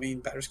 like, I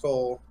mean,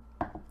 Batterskull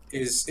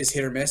is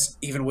hit or miss,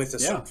 even with the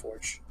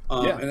Stoneforge.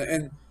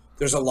 And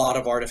there's a lot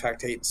of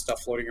artifact hate and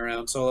stuff floating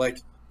around. So, like,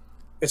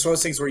 it's one of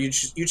those things where you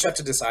just have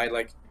to decide,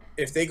 like,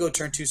 if they go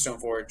turn 2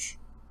 Stoneforge,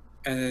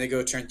 and then they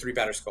go turn 3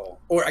 Batterskull,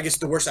 or I guess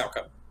the worst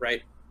outcome,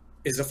 right,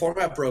 is the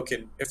format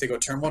broken if they go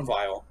turn 1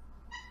 Vial,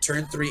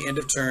 turn 3 end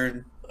of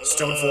turn,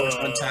 Stoneforge,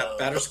 untap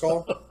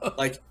Batterskull.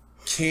 Like,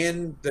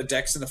 can the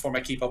decks in the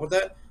format keep up with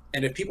that?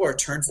 And if people are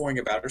turn 4ing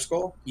a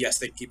Batterskull, yes,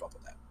 they can keep up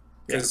with that.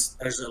 Because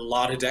there's a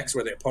lot of decks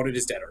where the opponent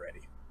is dead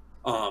already.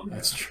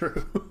 That's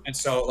true. And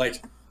so,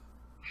 like,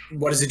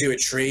 what does it do? It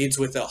trades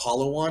with a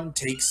hollow one,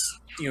 takes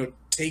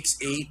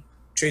 8,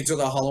 trades with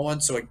a hollow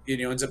one, so it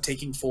ends up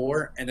taking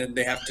 4, and then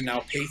they have to now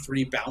pay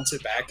 3, bounce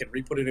it back, and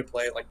re-put it in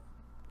play. Like,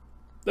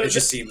 it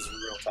just seems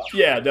real tough.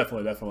 Yeah,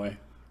 definitely.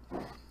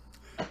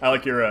 I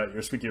like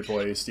your squeaky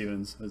toy,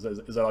 Stevens. Is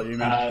that all you,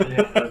 man?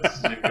 Yeah,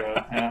 that's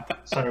Zuko. Yeah,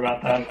 sorry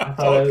about that. I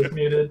thought I was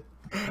muted.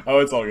 Oh,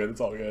 it's all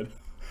good.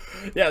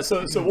 Yeah,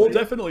 so we'll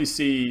definitely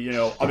see, you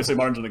know, obviously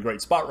Modern's in a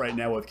great spot right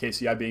now with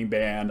KCI being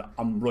banned.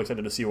 I'm really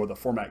excited to see where the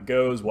format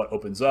goes, what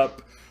opens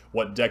up,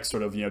 what decks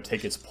sort of, you know,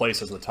 take its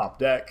place as the top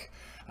deck.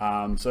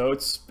 So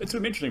it's going to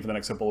be interesting for the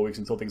next couple of weeks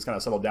until things kind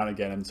of settle down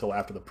again, until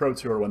after the Pro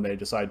Tour when they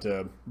decide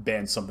to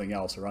ban something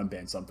else or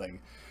unban something.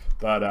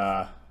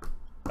 But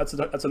that's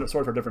a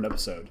sort of a different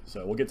episode,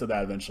 so we'll get to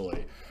that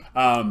eventually.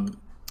 But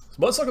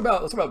let's talk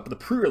about the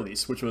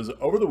pre-release, which was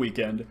over the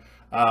weekend.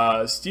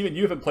 Steven,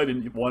 you haven't played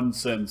in one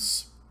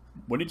since,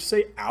 when did you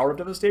say, Hour of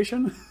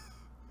Devastation?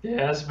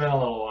 Yeah, it's been a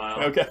little while.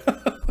 Okay.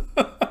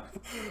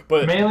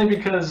 But mainly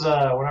because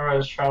whenever I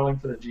was traveling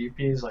for the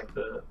GPs, like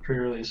the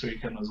pre-release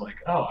weekend was like,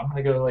 oh, I'm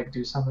gonna go like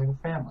do something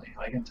with family,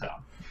 like in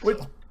town. Which,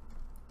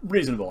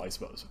 reasonable, I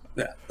suppose.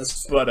 Yeah,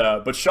 that's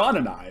but Shawn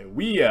and I,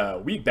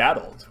 we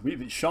battled.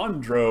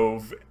 Shawn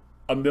drove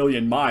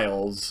 1,000,000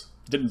 miles,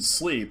 didn't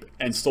sleep,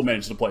 and still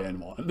managed to play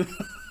N1.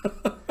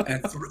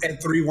 and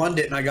 3-1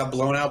 it, and I got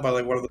blown out by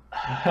like one of the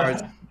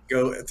cards.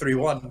 Go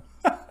 3-1.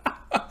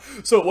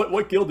 So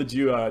what guild did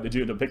you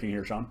end up picking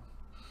here, Shawn?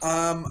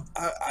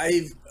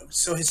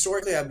 So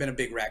historically I've been a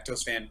big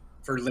Rakdos fan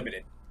for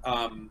Limited.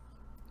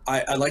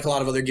 I like a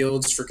lot of other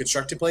guilds for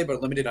constructed play,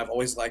 but Limited I've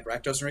always liked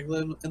Rakdos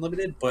and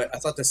Limited. But I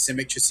thought the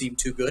Simic just seemed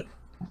too good.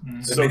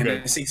 So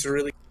good. Mystics are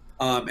really,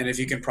 and if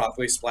you can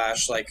properly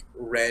splash like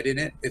red in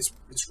it, it's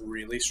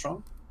really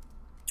strong.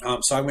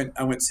 So I went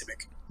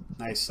Simic.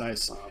 Nice.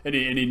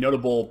 Any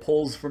notable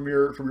pulls from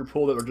your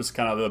pool that were just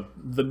kind of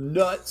the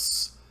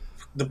nuts?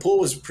 The pool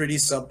was pretty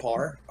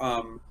subpar.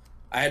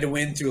 I had to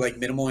win through like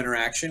minimal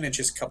interaction and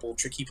just a couple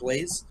tricky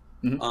plays.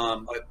 Mm-hmm.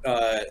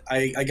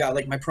 I got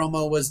like my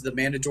promo was the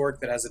Mana Dork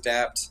that has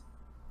Adapt.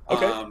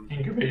 Okay.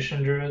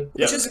 Incubation Druid.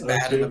 Which isn't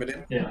bad in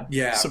Limited.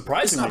 Yeah.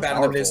 Surprisingly it's not bad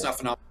powerful. in Limited. It's not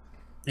phenomenal.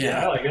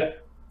 Yeah, I like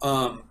it.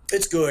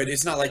 It's good.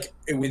 It's not like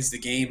it wins the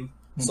game.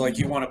 So like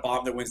you want a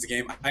bomb that wins the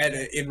game. I had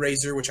an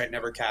In-Razor, which I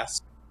never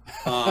cast.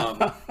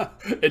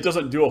 It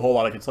doesn't do a whole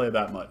lot, I can tell you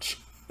that much.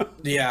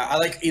 Yeah, I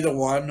like either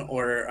one,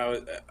 or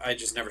I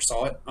just never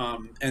saw it.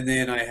 And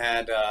then I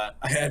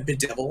had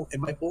Bedevil in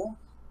my pool,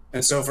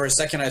 and so for a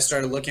second I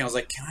started looking. I was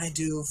like, can I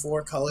do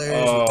 4 colors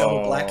with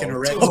double black and a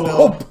red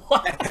spell?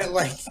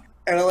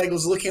 And I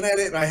was looking at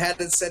it, and I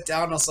had it set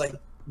down. And I was like,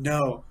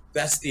 no,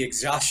 that's the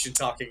exhaustion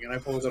talking, and I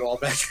pulled it all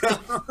back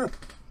out.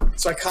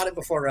 So I caught it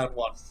before round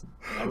 1.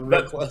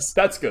 Real close.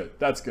 That's good.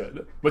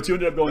 But you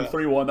ended up going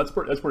 3-1. That's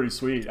pretty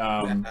sweet.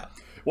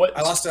 What?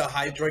 I lost to a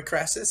Hydroid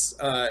Crassus.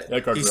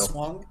 He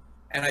swung,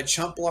 and I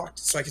chump blocked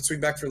so I could swing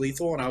back for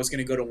lethal, and I was going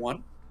to go to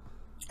 1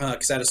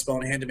 because I had a spell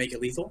in hand to make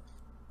it lethal.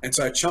 And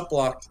so I chump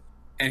blocked,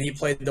 and he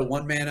played the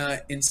 1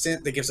 mana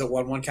instant that gives a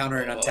 1/1 counter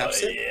and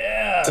untaps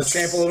it to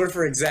trample over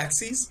for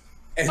Exaxes.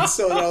 And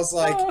so I was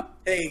like,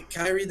 hey,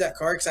 can I read that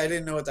card? Because I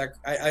didn't know what that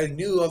I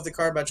knew of the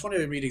card, but I just wanted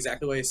to read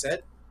exactly what he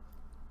said.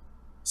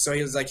 So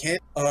he was like, hey,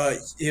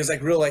 he was like,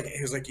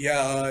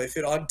 yeah, if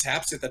it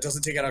untaps it, that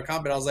doesn't take it out of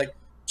combat. I was like,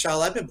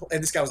 child, I've been,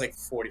 and this guy was like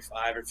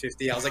 45 or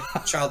 50. I was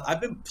like, child,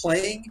 I've been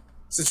playing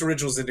since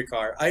original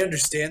Zendikar. I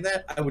understand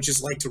that. I would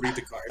just like to read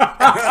the card.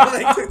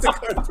 I took the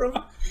card from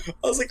him.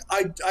 I was like,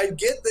 I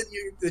get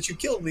that you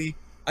killed me.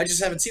 I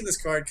just haven't seen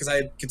this card because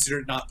I consider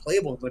it not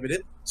playable in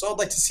Limited. So I'd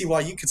like to see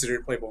why you consider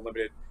it playable in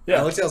Limited. Yeah.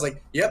 And I looked at it, I was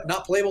like, yep,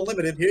 not playable in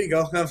Limited. Here you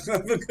go. Have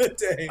a good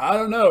day. I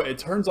don't know. It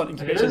turns on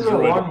Incubation Druid. It is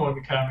a Druid.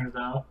 1/1 counter,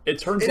 though. It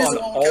turns on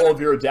all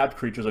of your adapt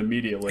creatures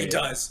immediately. It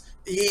does.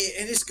 Yeah,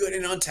 it is good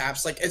and on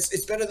taps. Like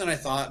it's better than I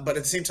thought, but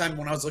at the same time,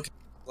 when I was looking,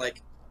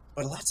 like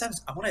But a lot of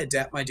times I want to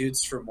adapt my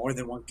dudes for more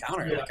than one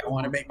counter. Yeah. Like I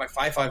want to make my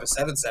 5-5 a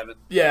 7-7.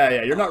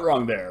 Yeah, you're not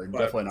wrong there.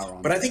 Definitely not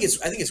wrong. But I think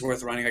it's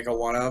worth running like a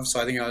one of. So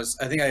I think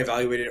I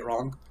evaluated it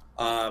wrong.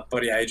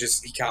 But yeah,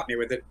 he caught me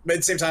with it. But at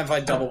the same time, if I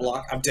double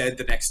block, I'm dead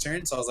the next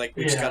turn. So I was like,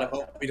 we just gotta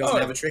hope he doesn't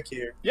have a trick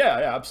here.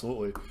 Yeah,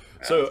 absolutely.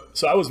 Yeah.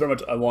 So I was very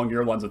much along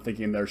your lines of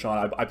thinking there,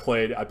 Shawn. I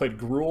played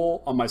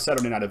Gruul on my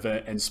Saturday night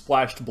event and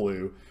splashed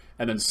blue,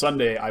 and then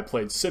Sunday I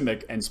played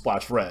Simic and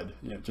splashed red.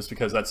 Just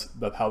because that's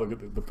how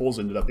the pools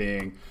ended up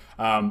being.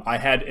 I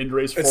had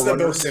Indra's It's the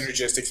Forerunners. most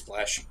synergistic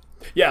splash.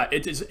 Yeah,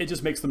 it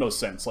just makes the most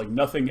sense. Like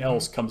nothing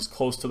else comes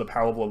close to the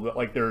power level of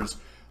like there's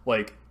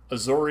like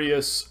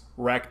Azorius,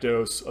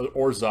 Rakdos,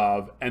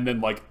 Orzhov, and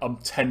then like a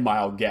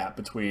 10-mile gap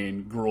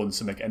between Gruul and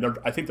Simic, and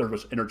I think they're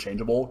just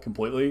interchangeable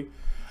completely.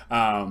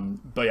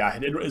 But yeah, I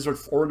had Israel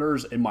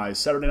Foreigners in my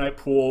Saturday night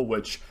pool,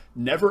 which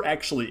never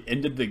actually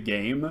ended the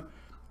game,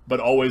 but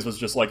always was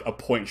just like a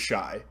point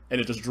shy, and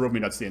it just drove me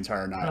nuts the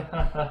entire night.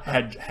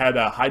 had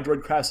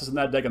Hydroid Crassus in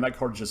that deck, and that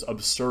card is just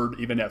absurd.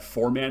 Even at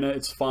 4 mana,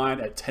 it's fine.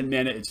 At 10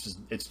 mana,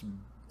 it's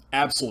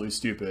absolutely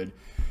stupid.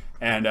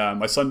 And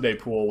my Sunday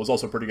pool was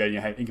also pretty good. You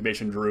had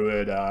Incubation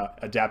Druid,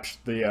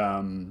 adapt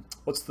the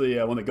what's the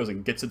one that goes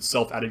and gets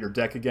itself out of your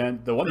deck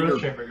again? The one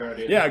that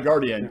Guardian. Yeah,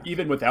 Guardian. Yeah.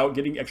 Even without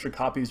getting extra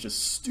copies,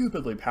 just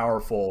stupidly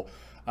powerful.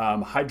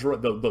 Hydro,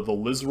 the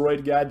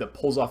Lizroid guy that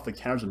pulls off the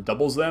counters and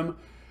doubles them.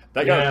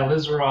 That guy,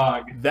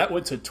 Lizrog. That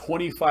went to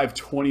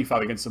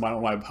 25-25 against one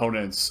of my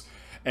opponents.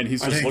 And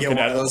he's just looking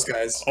at those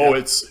guys. Oh,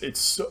 it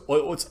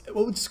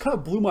just kind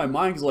of blew my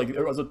mind because like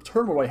there was a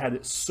turn where I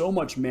had so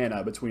much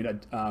mana between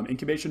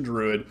Incubation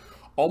Druid,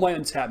 all my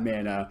untapped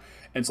mana,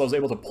 and so I was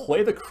able to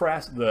play the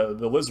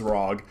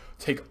Lizrog,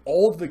 take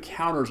all of the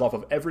counters off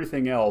of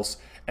everything else,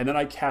 and then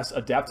I cast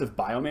Adaptive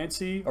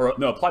Biomancy, or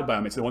no, Applied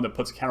Biomancy, the one that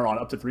puts a counter on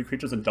up to 3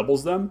 creatures and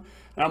doubles them.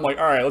 And I'm like,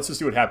 all right, let's just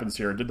see what happens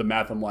here. And did the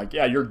math. I'm like,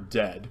 yeah, you're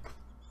dead.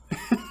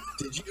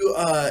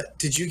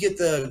 Did you get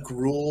the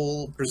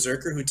Gruul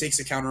Berserker who takes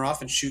a counter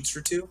off and shoots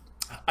for 2?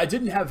 I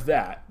didn't have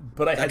that,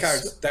 but that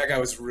guy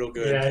was real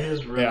good. Yeah, he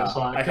was really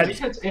solid. Because he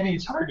hits any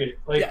target.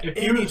 Like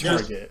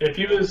if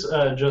he was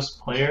just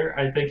player,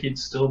 I think he'd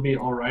still be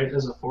all right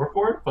as a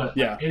 4/4. But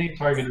any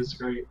target is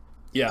great.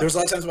 Yeah, there was a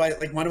lot of times where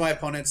like one of my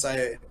opponents,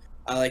 I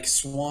like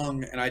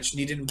swung and I just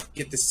needed him to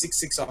get the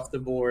 6/6 off the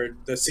board,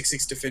 the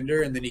 6/6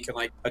 defender, and then he can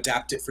like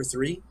adapt it for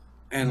 3.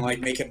 And like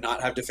make it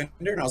not have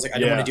defender, and I was like, I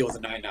don't want to deal with a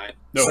 9/9.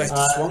 No,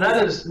 so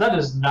that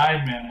is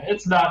 9 mana.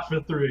 It's not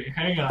for 3.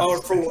 Hang on. Oh,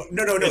 for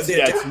no.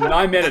 It's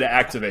 9 mana to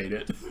activate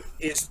it.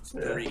 It's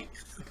 3.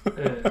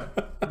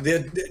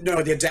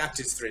 The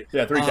adapt is 3.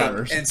 Yeah, 3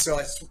 counters. And so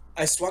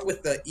I swung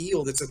with the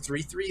eel. That's a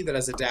 3/3 that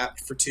has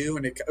adapt for 2,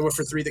 or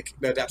for 3 that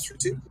adapts for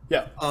 2.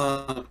 Yeah.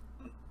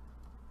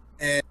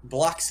 And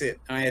blocks it,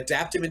 and I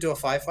adapt him into a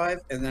 5/5,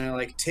 and then I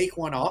like take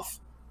 1 off,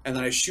 and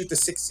then I shoot the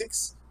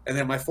 6/6. And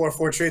then my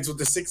 4/4 trades with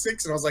the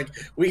 6/6, and I was like,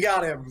 "We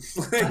got him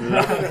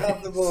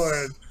off the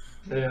board."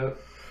 Yeah.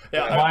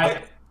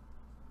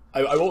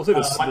 I will say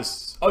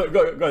this. Oh,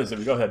 go ahead,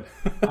 Zimmy. Go ahead.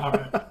 All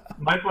right.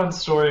 My fun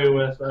story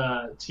with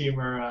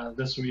Teamer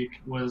this week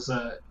was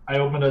I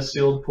opened a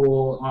sealed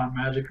pool on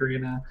Magic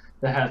Arena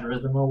that had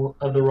Rhythm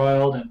of the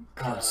Wild and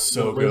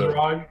so good.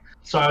 Lizrog.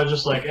 So I was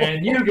just like,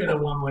 and you get a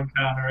 1/1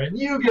 counter, and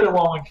you get a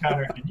 1/1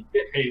 counter, and you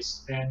get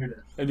haste, and you're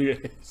dead. And you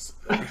get haste.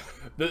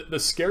 The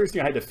scariest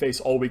thing I had to face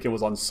all weekend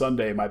was on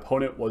Sunday. My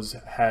opponent was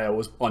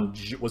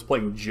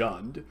playing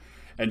Jund,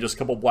 and just a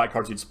couple black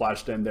cards he'd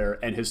splashed in there.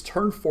 And his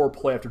turn 4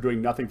 play after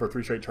doing nothing for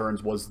 3 straight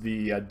turns was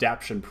the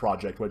Adaption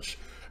Project, which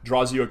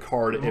draws you a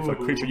card if a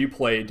creature you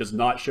play does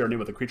not share a name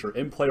with a creature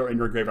in play or in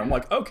your graveyard. I'm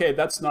like, okay,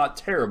 that's not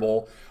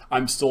terrible.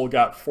 I'm still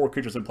got 4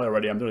 creatures in play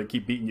already. I'm going to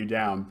keep beating you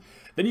down.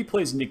 Then he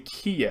plays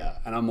Nikia,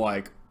 and I'm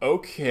like,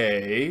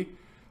 okay,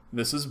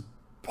 this is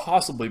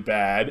possibly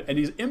bad. And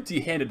he's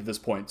empty-handed at this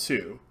point,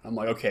 too. I'm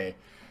like, okay,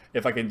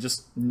 if I can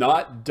just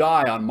not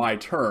die on my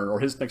turn, or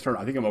his next turn,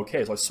 I think I'm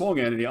okay. So I swung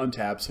in, and he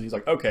untaps, and he's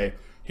like, okay.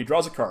 He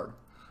draws a card,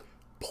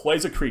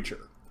 plays a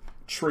creature,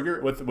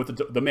 trigger with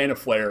the Mana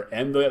Flare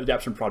and the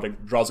Adaption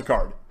Project, draws a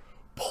card,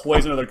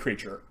 plays another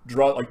creature,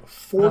 draw like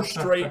 4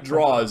 straight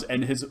draws,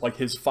 and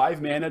his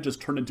 5 mana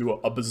just turned into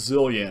a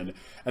bazillion.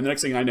 And the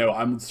next thing I know,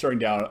 I'm staring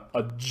down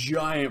a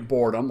giant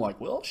board. I'm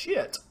like, well,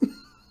 shit.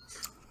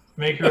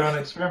 Make your own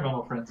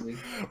experimental frenzy.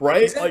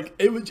 Right? Like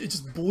it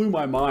just blew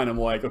my mind. I'm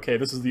like, okay,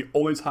 this is the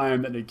only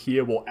time that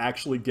Nikia will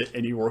actually get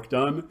any work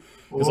done.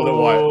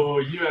 Oh,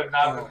 you have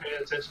not been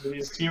paying attention to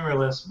these Teamer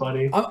lists,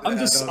 buddy. I'm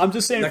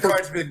just saying that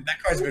card's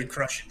been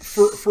crushing.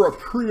 For a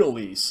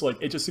pre-release,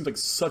 like it just seems like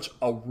such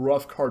a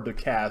rough card to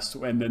cast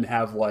and then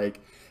have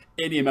like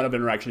any amount of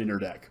interaction in your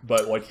deck.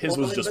 But like his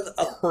was just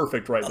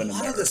perfect right then and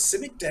there. A lot of the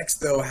Simic decks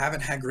though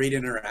haven't had great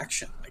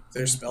interaction. Like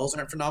their spells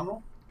aren't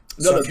phenomenal.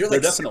 No, so they're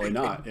definitely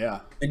not. Yeah.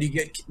 And you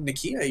get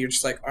Nikia, you're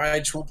just like, all right, I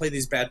just won't play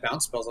these bad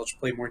bounce spells. I'll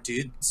just play more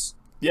dudes.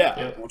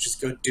 Yeah. We'll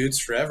just go dudes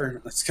forever.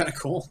 That's kind of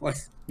cool. Like,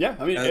 yeah,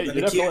 I mean, the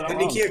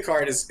Nikia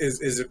card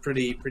is a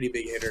pretty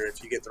big hitter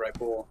if you get the right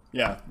pool.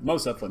 Yeah,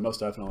 most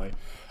definitely.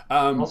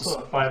 Also,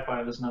 a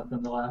 5/5 is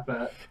nothing to laugh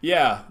at.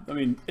 Yeah, I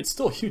mean, it's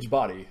still a huge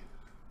body.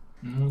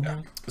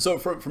 Mm-hmm. So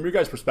from your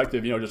guys'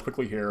 perspective, just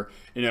quickly here,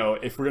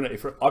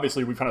 if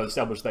obviously we've kind of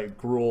established that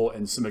Gruul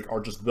and Simic are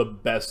just the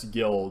best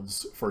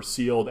guilds for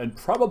sealed and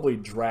probably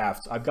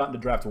draft. I've gotten to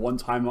draft one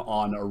time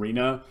on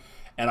Arena,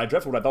 and I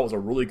drafted what I thought was a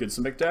really good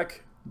Simic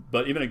deck,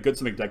 but even a good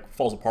Simic deck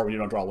falls apart when you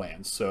don't draw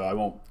lands, so I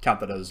won't count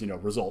that as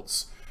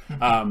results.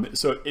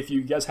 So if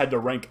you guys had to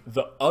rank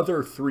the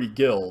other 3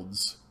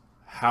 guilds,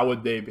 how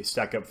would they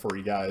stack up for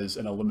you guys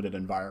in a limited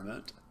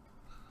environment?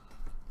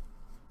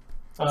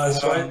 I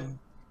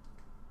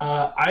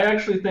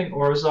actually think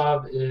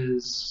Orzhov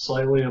is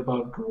slightly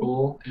above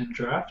Gruul in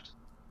draft,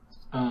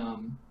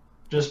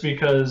 just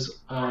because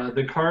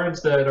the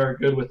cards that are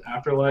good with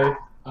Afterlife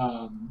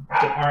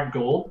aren't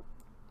gold,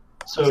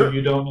 so Sure.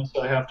 you don't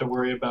necessarily have to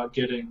worry about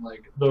getting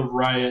like the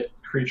riot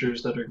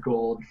creatures that are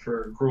gold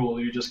for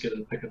Gruul. You just get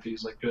to pick up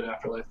these like good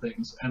Afterlife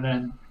things, and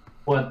then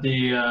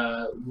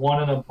the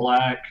 1 and a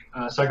black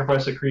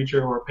sacrifice a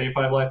creature or pay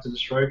 5 life to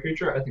destroy a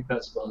creature. I think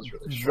that spell is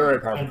really strong. Very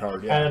powerful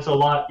card, yeah. And it's a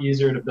lot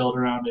easier to build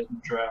around it in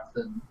draft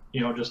than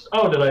just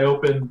did I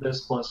open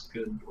this plus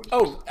good?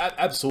 Oh,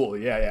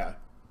 absolutely, yeah.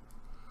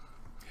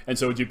 And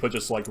so would you put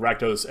just like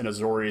Rakdos and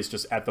Azorius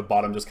just at the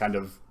bottom, just kind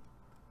of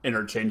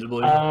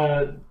interchangeably?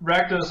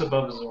 Rakdos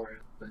above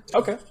Azorius.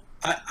 Okay.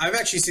 I've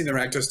actually seen the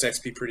Rakdos decks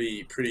be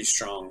pretty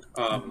strong.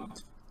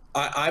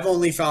 I've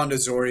only found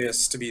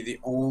Azorius to be the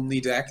only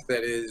deck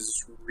that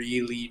is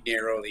really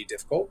narrowly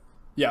difficult.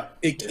 Yeah.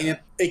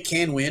 It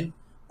can win.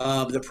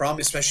 The problem,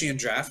 especially in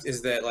draft,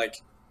 is that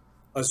like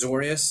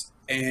Azorius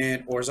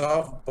and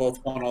Orzhov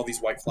both want all these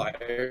white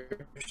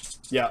flyers.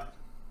 Yeah.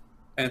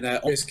 And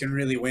that always can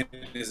really win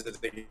is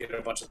that they get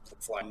a bunch of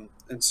flying.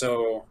 And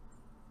so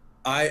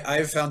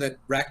I've found that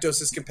Rakdos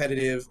is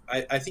competitive.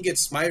 I think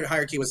my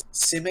hierarchy was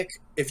Simic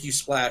if you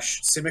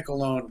splash. Simic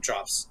alone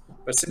drops.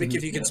 But Simic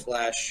if you can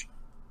splash,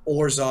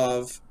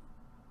 Orzhov,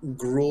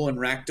 Gruul, and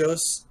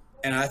Rakdos,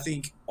 and I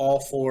think all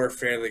 4 are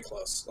fairly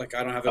close. Like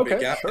I don't have a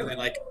big gap, and then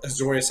like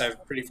Azorius I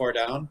have pretty far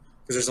down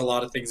because there's a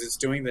lot of things it's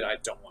doing that I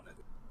don't want to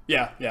do.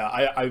 Yeah.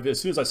 I as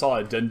soon as I saw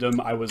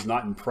Addendum, I was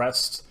not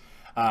impressed.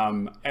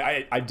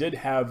 I did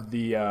have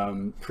the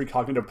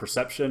precognitive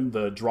perception,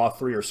 the draw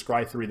 3 or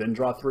scry 3, then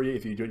draw 3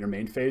 if you do it in your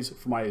main phase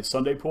for my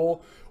Sunday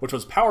pool, which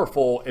was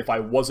powerful if I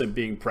wasn't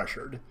being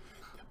pressured.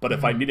 But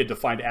if I needed to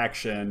find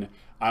action,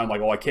 I'm like,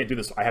 I can't do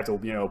this. I have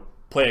to,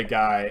 play a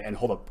guy and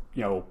hold up,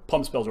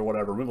 pump spells or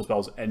whatever, removal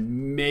spells,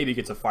 and maybe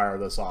get to fire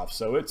this off.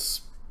 So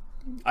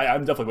I'm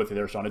definitely with you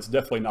there, Shawn. It's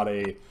definitely not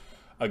a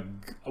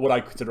what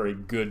I consider a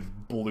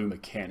good blue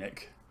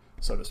mechanic,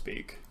 so to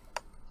speak.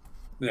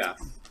 Yeah.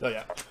 Oh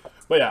yeah.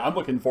 But yeah, I'm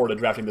looking forward to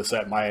drafting this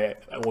set. My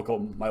local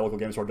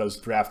game store does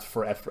draft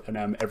for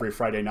FNM every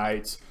Friday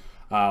night.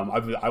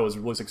 I was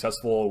really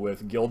successful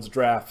with Guilds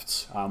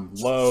drafts.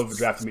 Love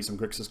drafting me some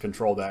Grixis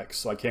control decks,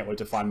 so I can't wait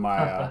to find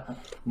my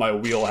my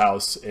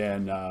wheelhouse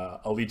in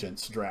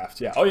Allegiance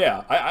draft. Yeah. Oh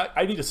yeah.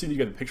 I need to see you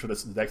get a picture of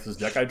this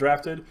deck I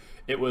drafted.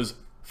 It was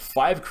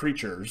 5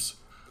 creatures.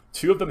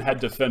 2 of them had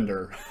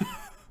Defender.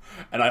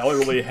 And I only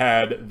really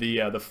had the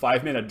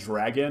 5-mana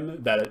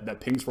dragon that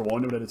pings for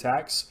 1 when it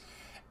attacks,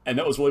 and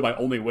that was really my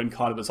only win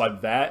con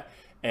besides that.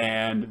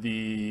 And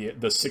the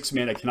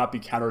 6-mana cannot be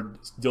countered,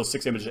 deals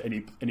 6 damage to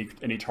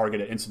any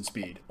target at instant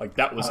speed. Like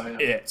that was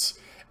it.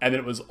 And then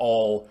it was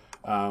all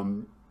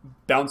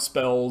bounce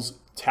spells,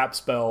 tap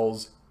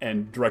spells,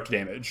 and direct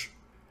damage.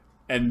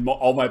 And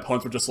all my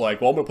opponents were just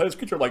like, "Well, I'm gonna play this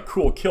creature. Like,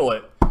 cool, kill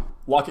it,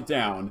 lock it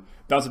down,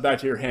 bounce it back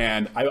to your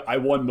hand." I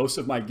won most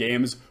of my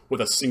games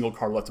with a single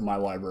card left in my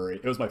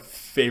library. It was my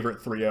favorite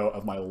 3-0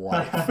 of my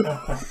life.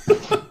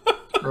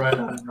 Right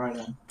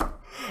on.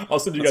 I'll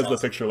send you guys the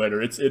picture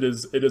later. It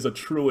is a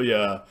truly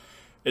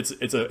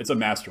it's a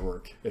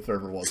masterwork if there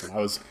ever was one.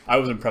 I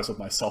was impressed with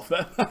myself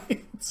that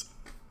night.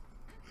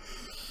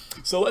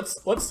 So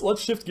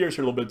let's shift gears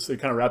here a little bit to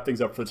kind of wrap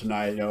things up for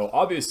tonight.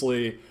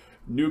 Obviously,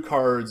 new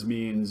cards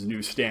means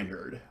new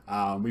standard.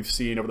 We've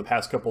seen over the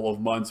past couple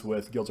of months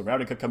with Guilds of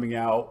Ravnica coming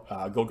out,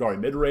 Golgari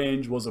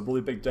Midrange was a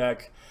really big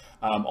deck.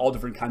 All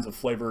different kinds of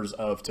flavors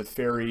of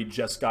Teferi,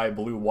 Jeskai,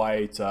 Blue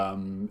White,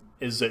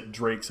 Izzet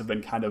Drakes have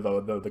been kind of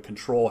the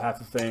control half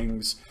of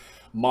things.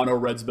 Mono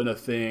Red's been a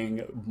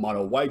thing.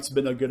 Mono White's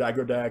been a good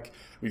aggro deck.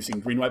 We've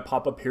seen Green White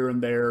pop up here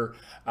and there.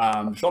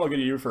 Shawn, I'll get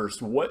to you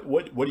first. What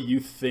do you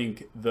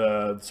think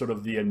the sort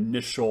of the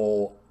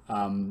initial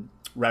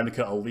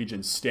Ravnica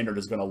Allegiance standard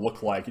is going to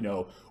look like?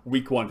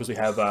 Week 1, because we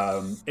have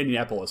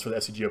Indianapolis for the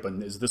SCG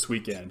Open is this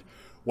weekend.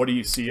 What do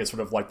you see as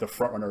sort of like the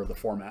front runner of the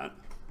format?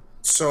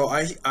 So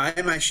I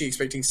am actually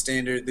expecting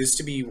this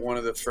to be one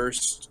of the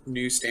first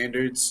new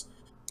standards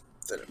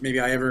that maybe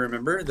I ever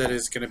remember that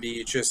is going to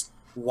be just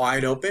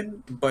wide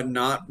open, but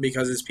not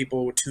because it's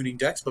people tuning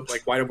decks, but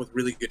like wide open with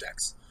really good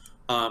decks.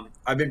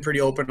 I've been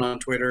pretty open on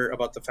Twitter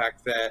about the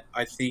fact that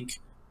I think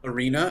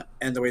Arena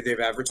and the way they've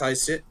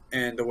advertised it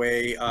and the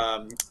way,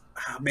 her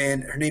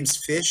name's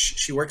Fish.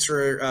 She works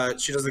for,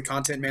 she does the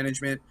content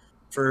management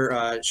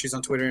for, she's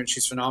on Twitter and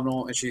she's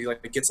phenomenal and she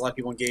like gets a lot of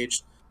people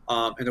engaged.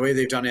 And the way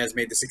they've done it has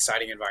made this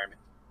exciting environment.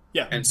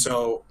 Yeah. And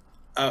so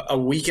a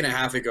week and a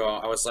half ago,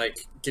 I was like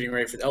getting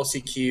ready for the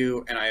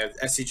LCQ, and I have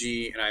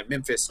SCG, and I have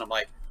Memphis, and I'm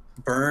like,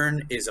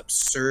 Burn is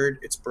absurd.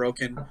 It's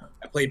broken.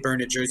 I played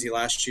Burn at Jersey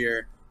last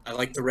year. I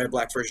like the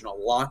red-black version a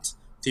lot.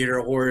 Theater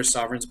of Horror,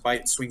 Sovereign's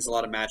Bite swings a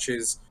lot of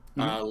matches.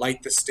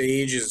 Light the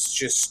Stage is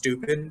just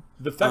stupid.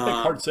 The fact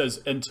that card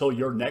says until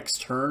your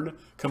next turn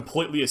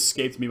completely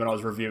escaped me when I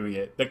was reviewing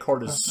it. That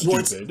card is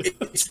stupid.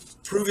 Well, it's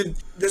proven.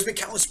 There's been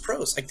countless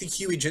pros. I think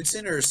Huey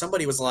Jensen or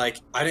somebody was like,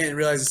 I didn't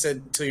realize it said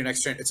until your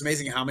next turn. It's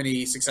amazing how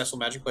many successful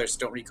Magic players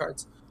don't read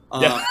cards.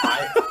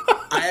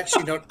 I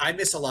actually don't. I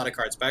miss a lot of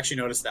cards, but I actually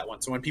noticed that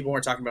one. So when people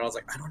were talking about it, I was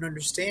like, I don't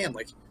understand.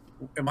 Like,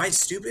 am I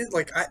stupid?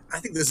 Like, I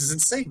think this is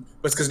insane.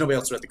 But it's because nobody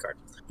else read the card.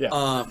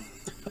 Yeah.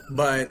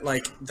 But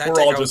like that we're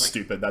deck, all just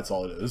stupid. That's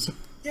all it is.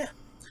 Yeah.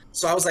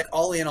 So I was like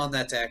all in on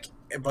that deck,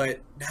 but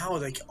now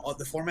like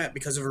the format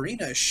because of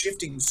Arena is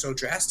shifting so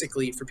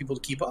drastically for people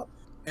to keep up,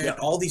 and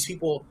all these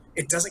people,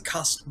 it doesn't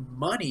cost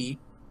money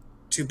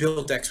to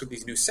build decks with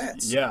these new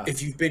sets. Yeah.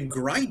 If you've been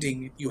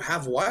grinding, you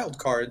have wild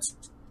cards.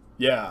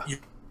 Yeah.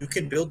 You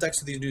can build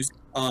decks with these new.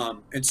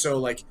 And so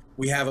like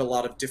we have a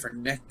lot of different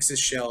Nexus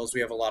shells.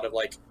 We have a lot of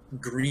like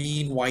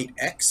green white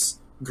X,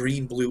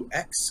 green blue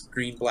X,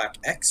 green black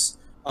X,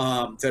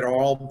 that are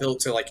all built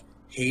to like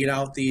hate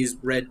out these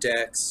red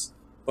decks.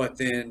 But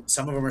then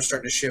some of them are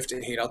starting to shift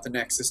and hate out the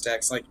Nexus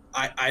decks. Like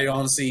I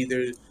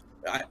honestly,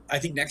 I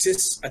think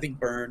Nexus, I think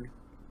Burn,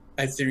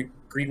 I think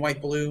green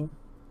white blue,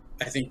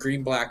 I think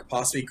green black,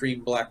 possibly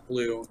green black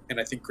blue, and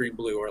I think green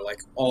blue are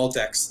like all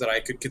decks that I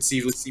could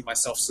conceivably see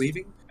myself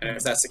sleeving. And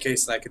if that's the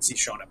case, then I could see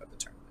showing up at the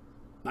tournament.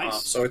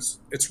 Nice. So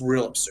it's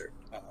real absurd.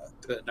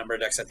 The number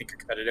of decks I think are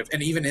competitive,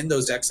 and even in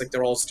those decks, like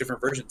they're all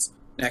different versions.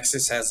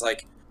 Nexus has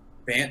like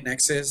Bant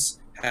Nexus,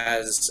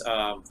 has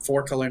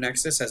 4-color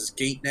Nexus, has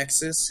Gate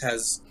Nexus,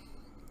 has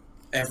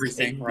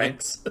everything,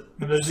 right?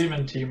 There's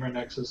even Teamer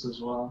Nexus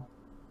as well.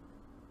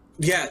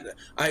 Yeah,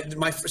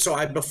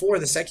 before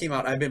the set came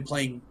out, I've been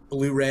playing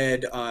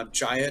blue-red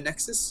Jaya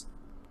Nexus,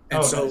 and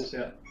nice,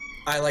 yeah.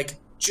 I like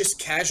just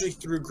casually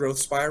threw Growth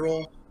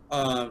Spiral,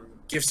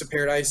 Gifts of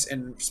Paradise,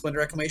 and Splendor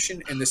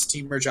Reclamation in this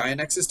Teamer Jaya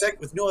Nexus deck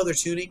with no other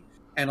tuning,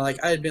 and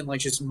like I had been like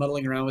just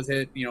muddling around with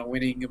it, you know,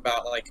 winning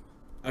about like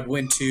I'd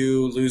win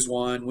 2, lose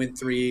 1, win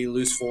 3,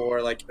 lose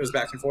 4, like it was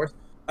back and forth.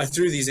 I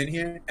threw these in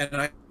here, and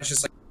I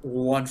just like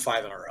won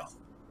 5 in a row,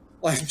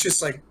 like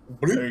just like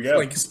bloop,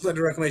 like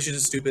Splendor Reclamation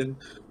is stupid.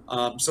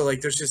 So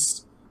like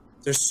there's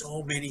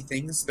so many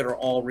things that are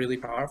all really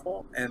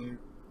powerful, and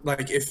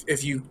like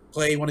if you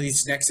play one of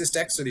these Nexus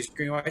decks or these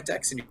green white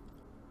decks and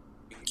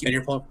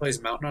your opponent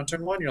plays Mountain on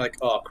turn 1, you're like,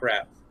 oh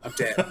crap, I'm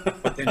dead.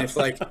 But then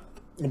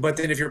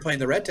if you're playing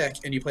the red deck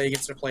and you play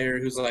against a player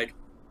who's like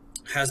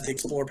has the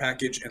Explore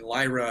package and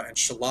Lyra and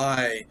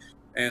Shalai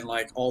and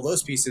like all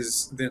those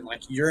pieces, then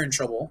like you're in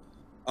trouble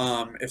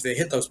if they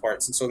hit those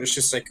parts. And so there's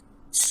just like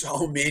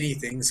so many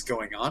things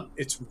going on.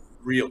 It's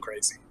real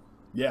crazy.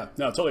 Yeah,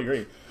 no, totally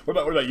agree. What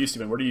about you,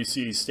 Steven? Where do you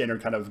see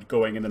Standard kind of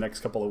going in the next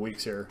couple of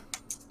weeks here?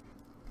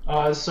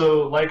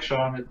 So like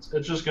Shawn,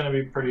 it's just going to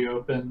be pretty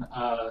open.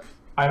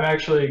 I'm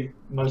actually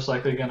most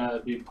likely going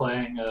to be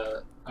playing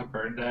a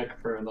burn deck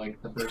for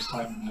like the first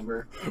time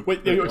ever.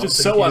 Wait, which is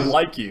so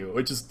unlike you.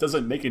 It just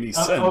doesn't make any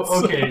sense.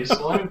 Okay,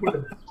 so let me put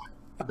it this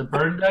way. The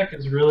burn deck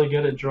is really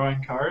good at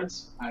drawing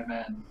cards. I'm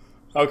in.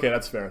 Okay,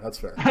 that's fair. That's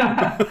fair.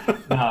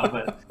 No,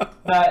 but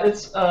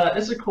it's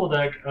a cool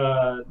deck.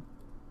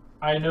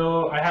 I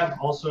know I have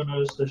also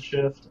noticed a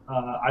shift.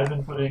 I've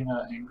been putting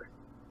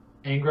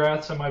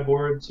Angraths on my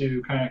board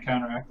to kind of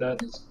counteract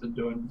that. It's been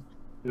doing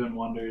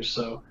wonders.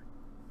 So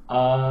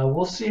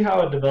we'll see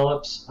how it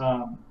develops.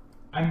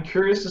 I'm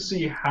curious to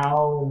see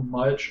how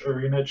much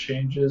Arena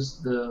changes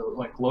the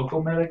like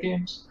local meta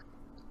games.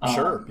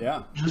 Sure,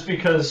 yeah. Just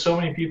because so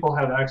many people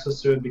have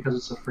access to it because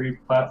it's a free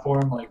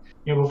platform. Like,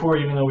 you know, before,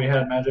 even though we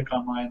had Magic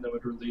Online that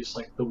would release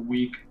like the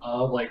week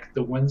of, like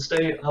the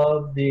Wednesday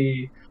of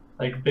the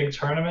like big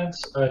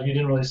tournaments, you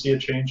didn't really see a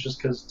change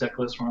just because deck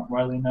lists weren't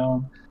widely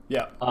known.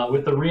 Yeah.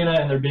 With Arena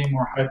and there being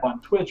more hype on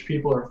Twitch,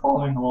 people are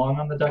following along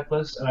on the deck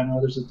list, and I know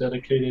there's a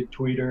dedicated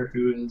tweeter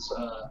who is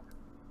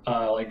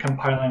like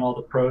compiling all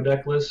the pro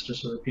deck lists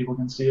just so that people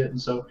can see it,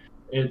 and so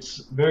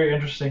it's very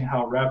interesting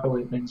how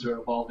rapidly things are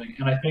evolving.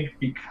 And I think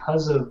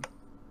because of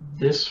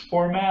this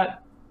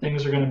format,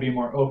 things are going to be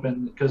more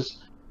open because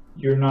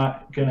you're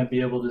not going to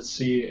be able to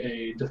see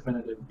a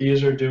definitive,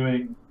 these are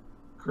doing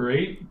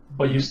great,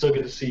 but you still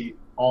get to see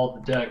all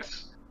the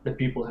decks that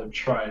people have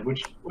tried,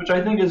 which I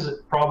think is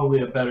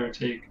probably a better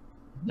take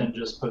than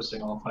just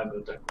posting all 5 of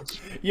the deck lists.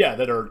 Yeah,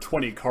 that are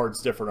 20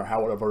 cards different,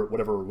 or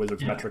whatever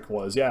Wizards metric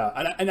was. Yeah,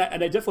 and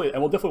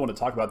we'll definitely want to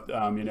talk about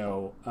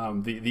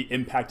the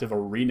impact of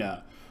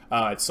Arena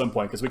at some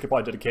point, because we could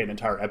probably dedicate an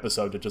entire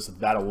episode to just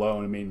that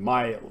alone. I mean,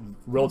 my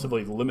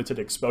relatively limited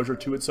exposure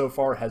to it so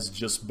far has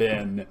just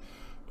been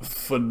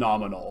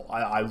phenomenal.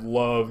 I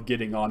love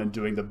getting on and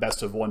doing the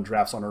best of one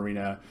drafts on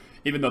Arena.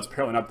 Even though it's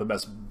apparently not the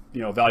best,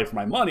 value for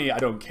my money, I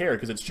don't care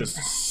because it's just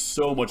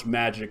so much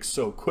magic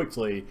so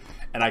quickly,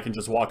 and I can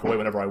just walk away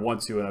whenever I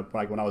want to. And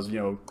like when I was,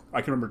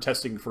 I can remember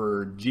testing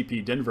for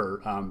GP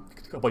Denver a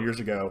couple of years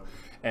ago,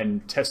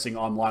 and testing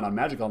online on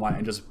Magic Online,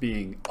 and just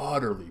being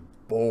utterly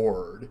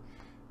bored.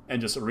 And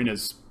just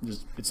Arena's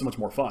it's so much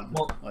more fun.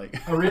 Well,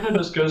 like Arena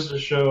just goes to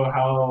show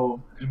how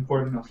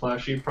important a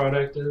flashy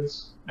product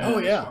is. Oh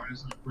yeah. As far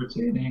as like,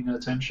 retaining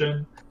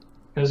attention.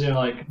 Because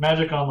like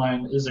Magic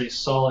Online is a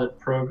solid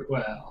program.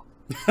 Well,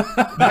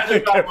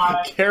 Magic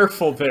Online.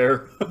 Careful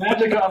there.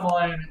 Magic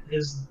Online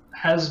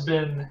has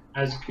been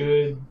as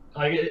good.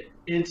 Like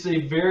it's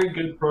a very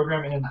good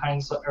program in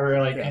hindsight, or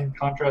in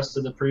contrast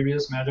to the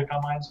previous Magic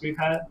Onlines we've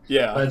had.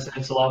 Yeah. But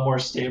it's a lot more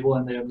stable,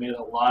 and they have made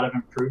a lot of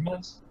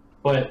improvements.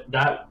 But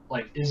that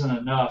isn't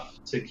enough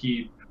to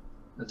keep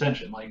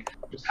attention.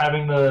 Just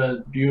having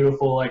the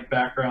beautiful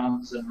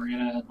backgrounds and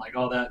Arena and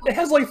all that. It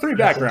has 3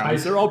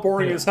 backgrounds. They're all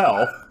boring as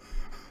hell.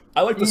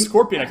 I like the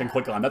scorpion I can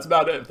click on. That's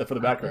about it for the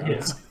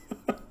backgrounds.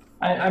 Yeah.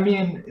 I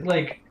mean,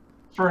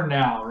 for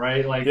now,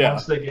 right?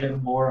 Once they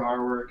get more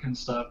artwork and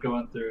stuff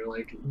going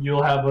through,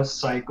 you'll have a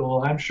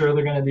cycle. I'm sure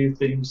they're gonna do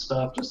theme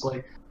stuff, just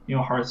like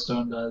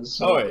Hearthstone does.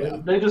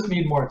 So they just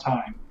need more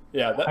time.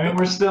 Yeah.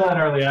 We're still in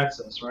early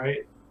access,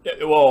 right? Yeah,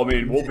 well,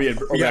 we'll be in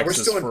early access we're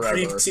still in forever.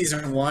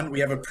 pre-season 1. We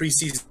have a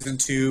pre-season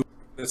 2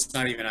 that's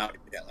not even out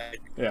yet.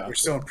 We're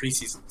still in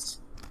pre-seasons.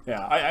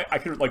 Yeah, I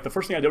can the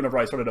first thing I did whenever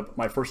I started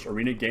my first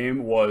Arena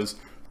game was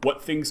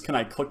what things can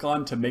I click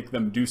on to make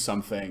them do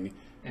something.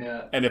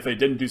 Yeah. And if they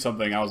didn't do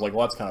something, I was like,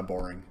 well, that's kind of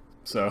boring.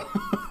 So,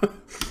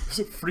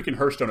 freaking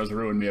Hearthstone has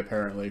ruined me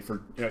apparently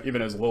for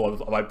even as little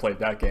as I played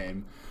that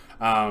game.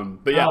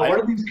 But yeah,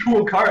 what are these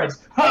cool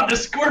cards? The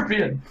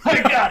Scorpion!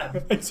 I got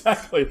him!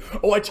 Exactly.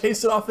 Oh, I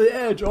chased it off the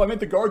edge. Oh, I made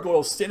the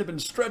gargoyle stand up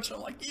and stretch.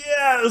 I'm like,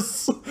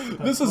 yes!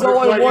 This is all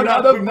I want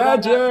out of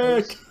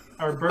Magic!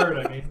 Or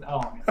Bird, I mean.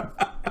 Oh, man.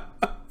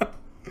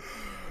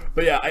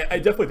 But yeah, I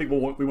definitely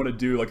think we want to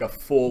do a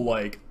full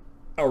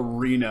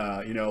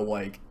Arena,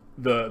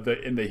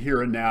 the in the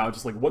here and now,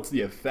 just what's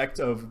the effect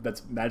of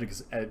that's Magic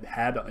has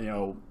had,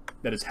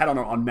 that it's had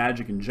on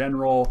Magic in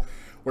general.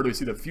 Where do we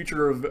see the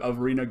future of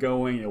Arena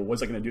going?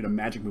 What's that going to do to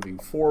Magic moving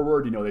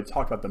forward? They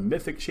talked about the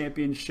Mythic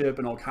Championship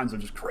and all kinds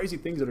of just crazy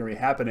things that are going to be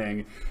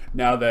happening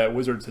now that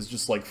Wizards has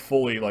just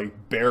fully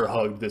bear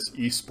hugged this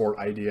esport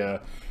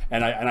idea.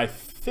 And I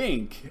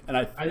think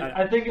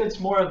it's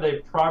more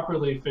they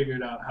properly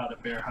figured out how to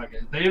bear hug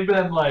it. They've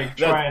been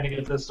trying to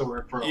get this to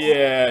work for a while.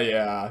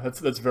 Yeah,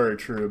 that's very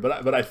true.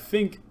 But I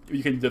think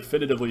you can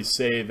definitively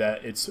say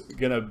that it's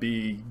gonna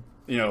be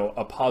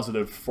a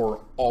positive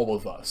for all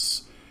of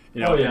us.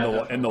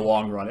 In the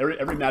long run,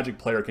 every Magic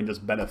player can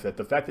just benefit.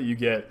 The fact that you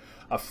get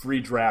a free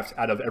draft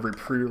out of every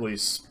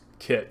pre-release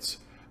kit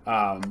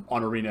on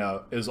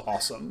Arena is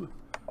awesome.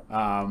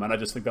 And I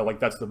just think that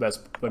that's the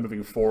best play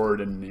moving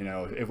forward. And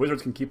if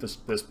Wizards can keep this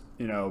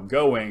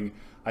going,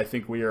 I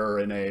think we are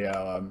in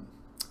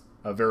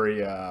a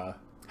very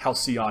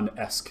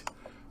Halcyon-esque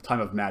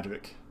time of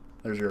Magic.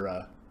 There's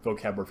your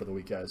vocab word for the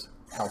week, guys.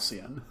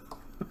 Halcyon.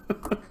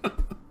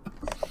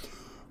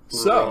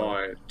 So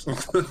right.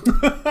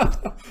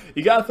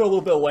 You gotta throw a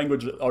little bit of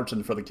language arts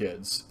in for the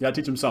kids. You gotta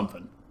teach them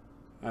something.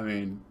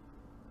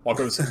 Walk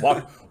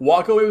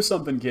away with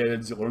something,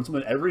 kids. You learn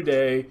something every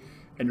day,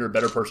 and you're a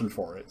better person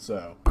for it.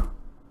 So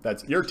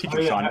that's your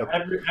teacher, Shawn.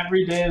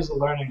 Every day is a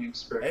learning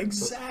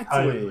experience.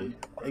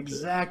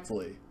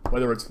 Exactly.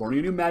 Whether it's learning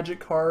a new Magic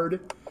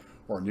card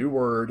or a new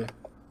word,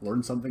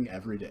 learn something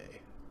every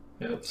day.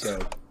 Yep. So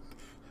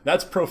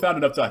that's profound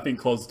enough to, I think,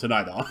 close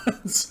tonight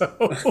on. So,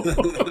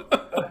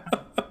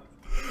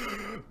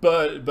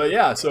 but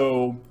yeah,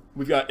 so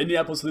we've got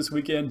Indianapolis this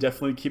weekend.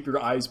 Definitely keep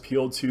your eyes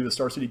peeled to the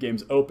Star City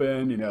Games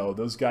Open.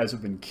 Those guys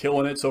have been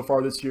killing it so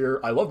far this year.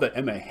 I love that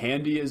Emma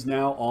Handy is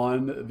now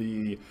on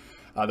the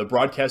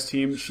broadcast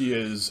team. She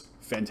is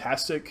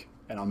fantastic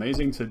and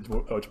amazing to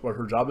what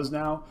her job is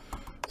now.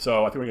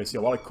 So I think we're going to see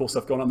a lot of cool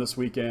stuff going on this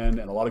weekend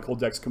and a lot of cool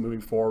decks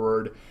moving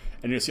forward.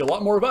 And you're going to see a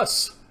lot more of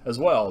us as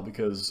well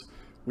because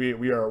we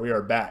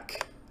are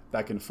back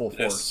in full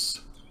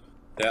force.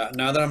 Yeah,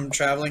 now that I'm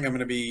traveling, I'm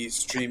going to be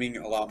streaming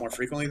a lot more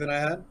frequently than I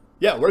had.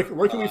 Yeah, where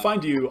can we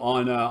find you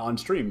on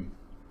stream?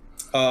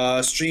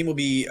 Stream will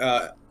be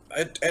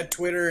at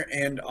Twitter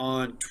and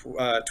on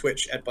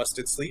Twitch at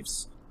Busted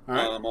Sleeves. All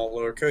right. All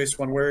lowercase,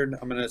 one word.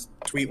 I'm going to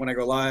tweet when I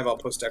go live. I'll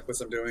post deck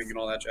lists I'm doing and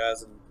all that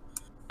jazz. And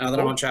now that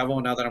I'm on travel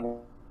and now that I'm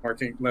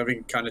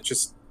living kind of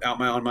just on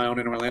my own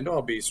in Orlando,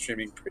 I'll be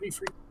streaming pretty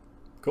frequently.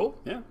 Cool,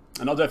 yeah.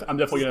 And I'm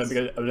definitely going to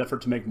make an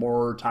effort to make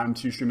more time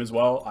to stream as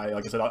well.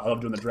 Like I said, I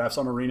love doing the drafts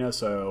on Arena,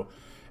 so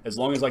as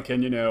long as I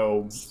can,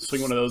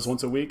 swing one of those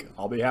once a week,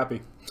 I'll be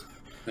happy.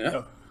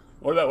 Yeah.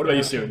 What about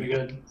you, Stu? Be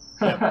good.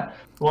 Yeah.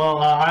 Well,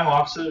 I'm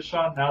opposite of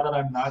Shawn. Now that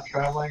I'm not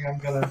traveling, I'm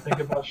going to think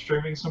about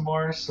streaming some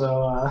more,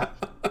 so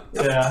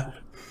yeah.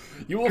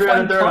 You will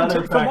find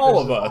content from all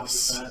of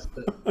us.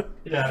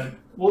 Yeah,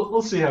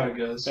 we'll see how it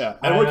goes. Yeah,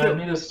 I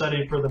need to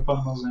study for the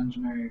fundamentals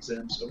engineering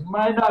exam, so it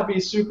might not be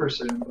super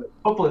soon, but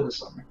hopefully this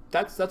summer.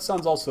 That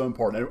sounds also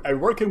important. And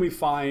where can we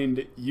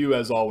find you,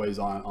 as always,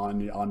 on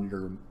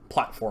your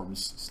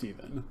platforms,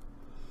 Steven?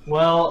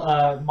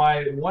 Well,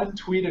 my one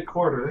tweet a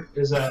quarter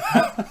is at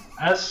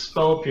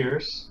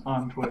 @spellpierce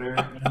on Twitter,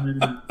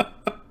 and then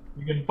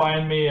you can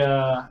find me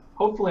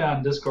hopefully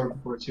on Discord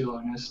before too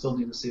long. I still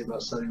need to see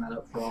about setting that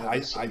up for all of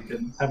us, so we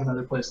can have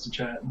another place to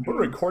chat. We're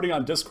recording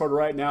on Discord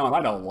right now, and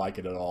I don't like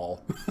it at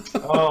all.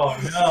 Oh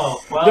no!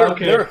 Well,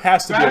 there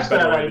has to be a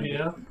better way.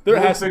 Idea. There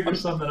we'll has figure to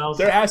something else.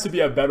 There has to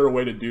be a better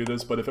way to do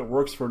this, but if it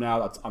works for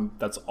now,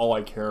 that's all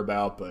I care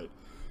about. But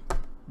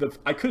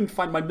I couldn't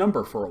find my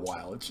number for a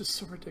while. It's just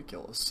so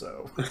ridiculous.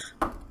 So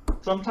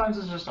sometimes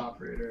it's just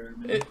operator.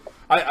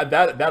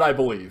 That I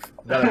believe.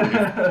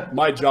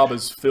 My job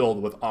is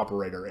filled with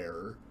operator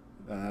error.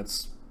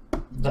 That's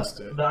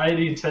just it. The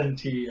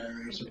ID10T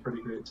errors are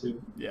pretty great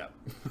too. Yeah.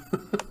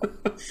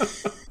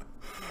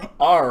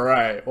 All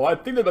right. Well, I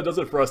think that does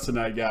it for us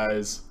tonight,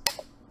 guys.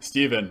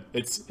 Steven,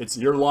 it's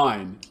your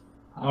line.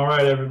 All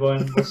right,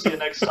 everyone. We'll see you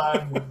next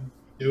time. We'll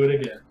do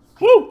it again.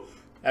 Woo!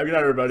 Have a good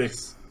night, everybody.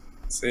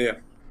 See ya.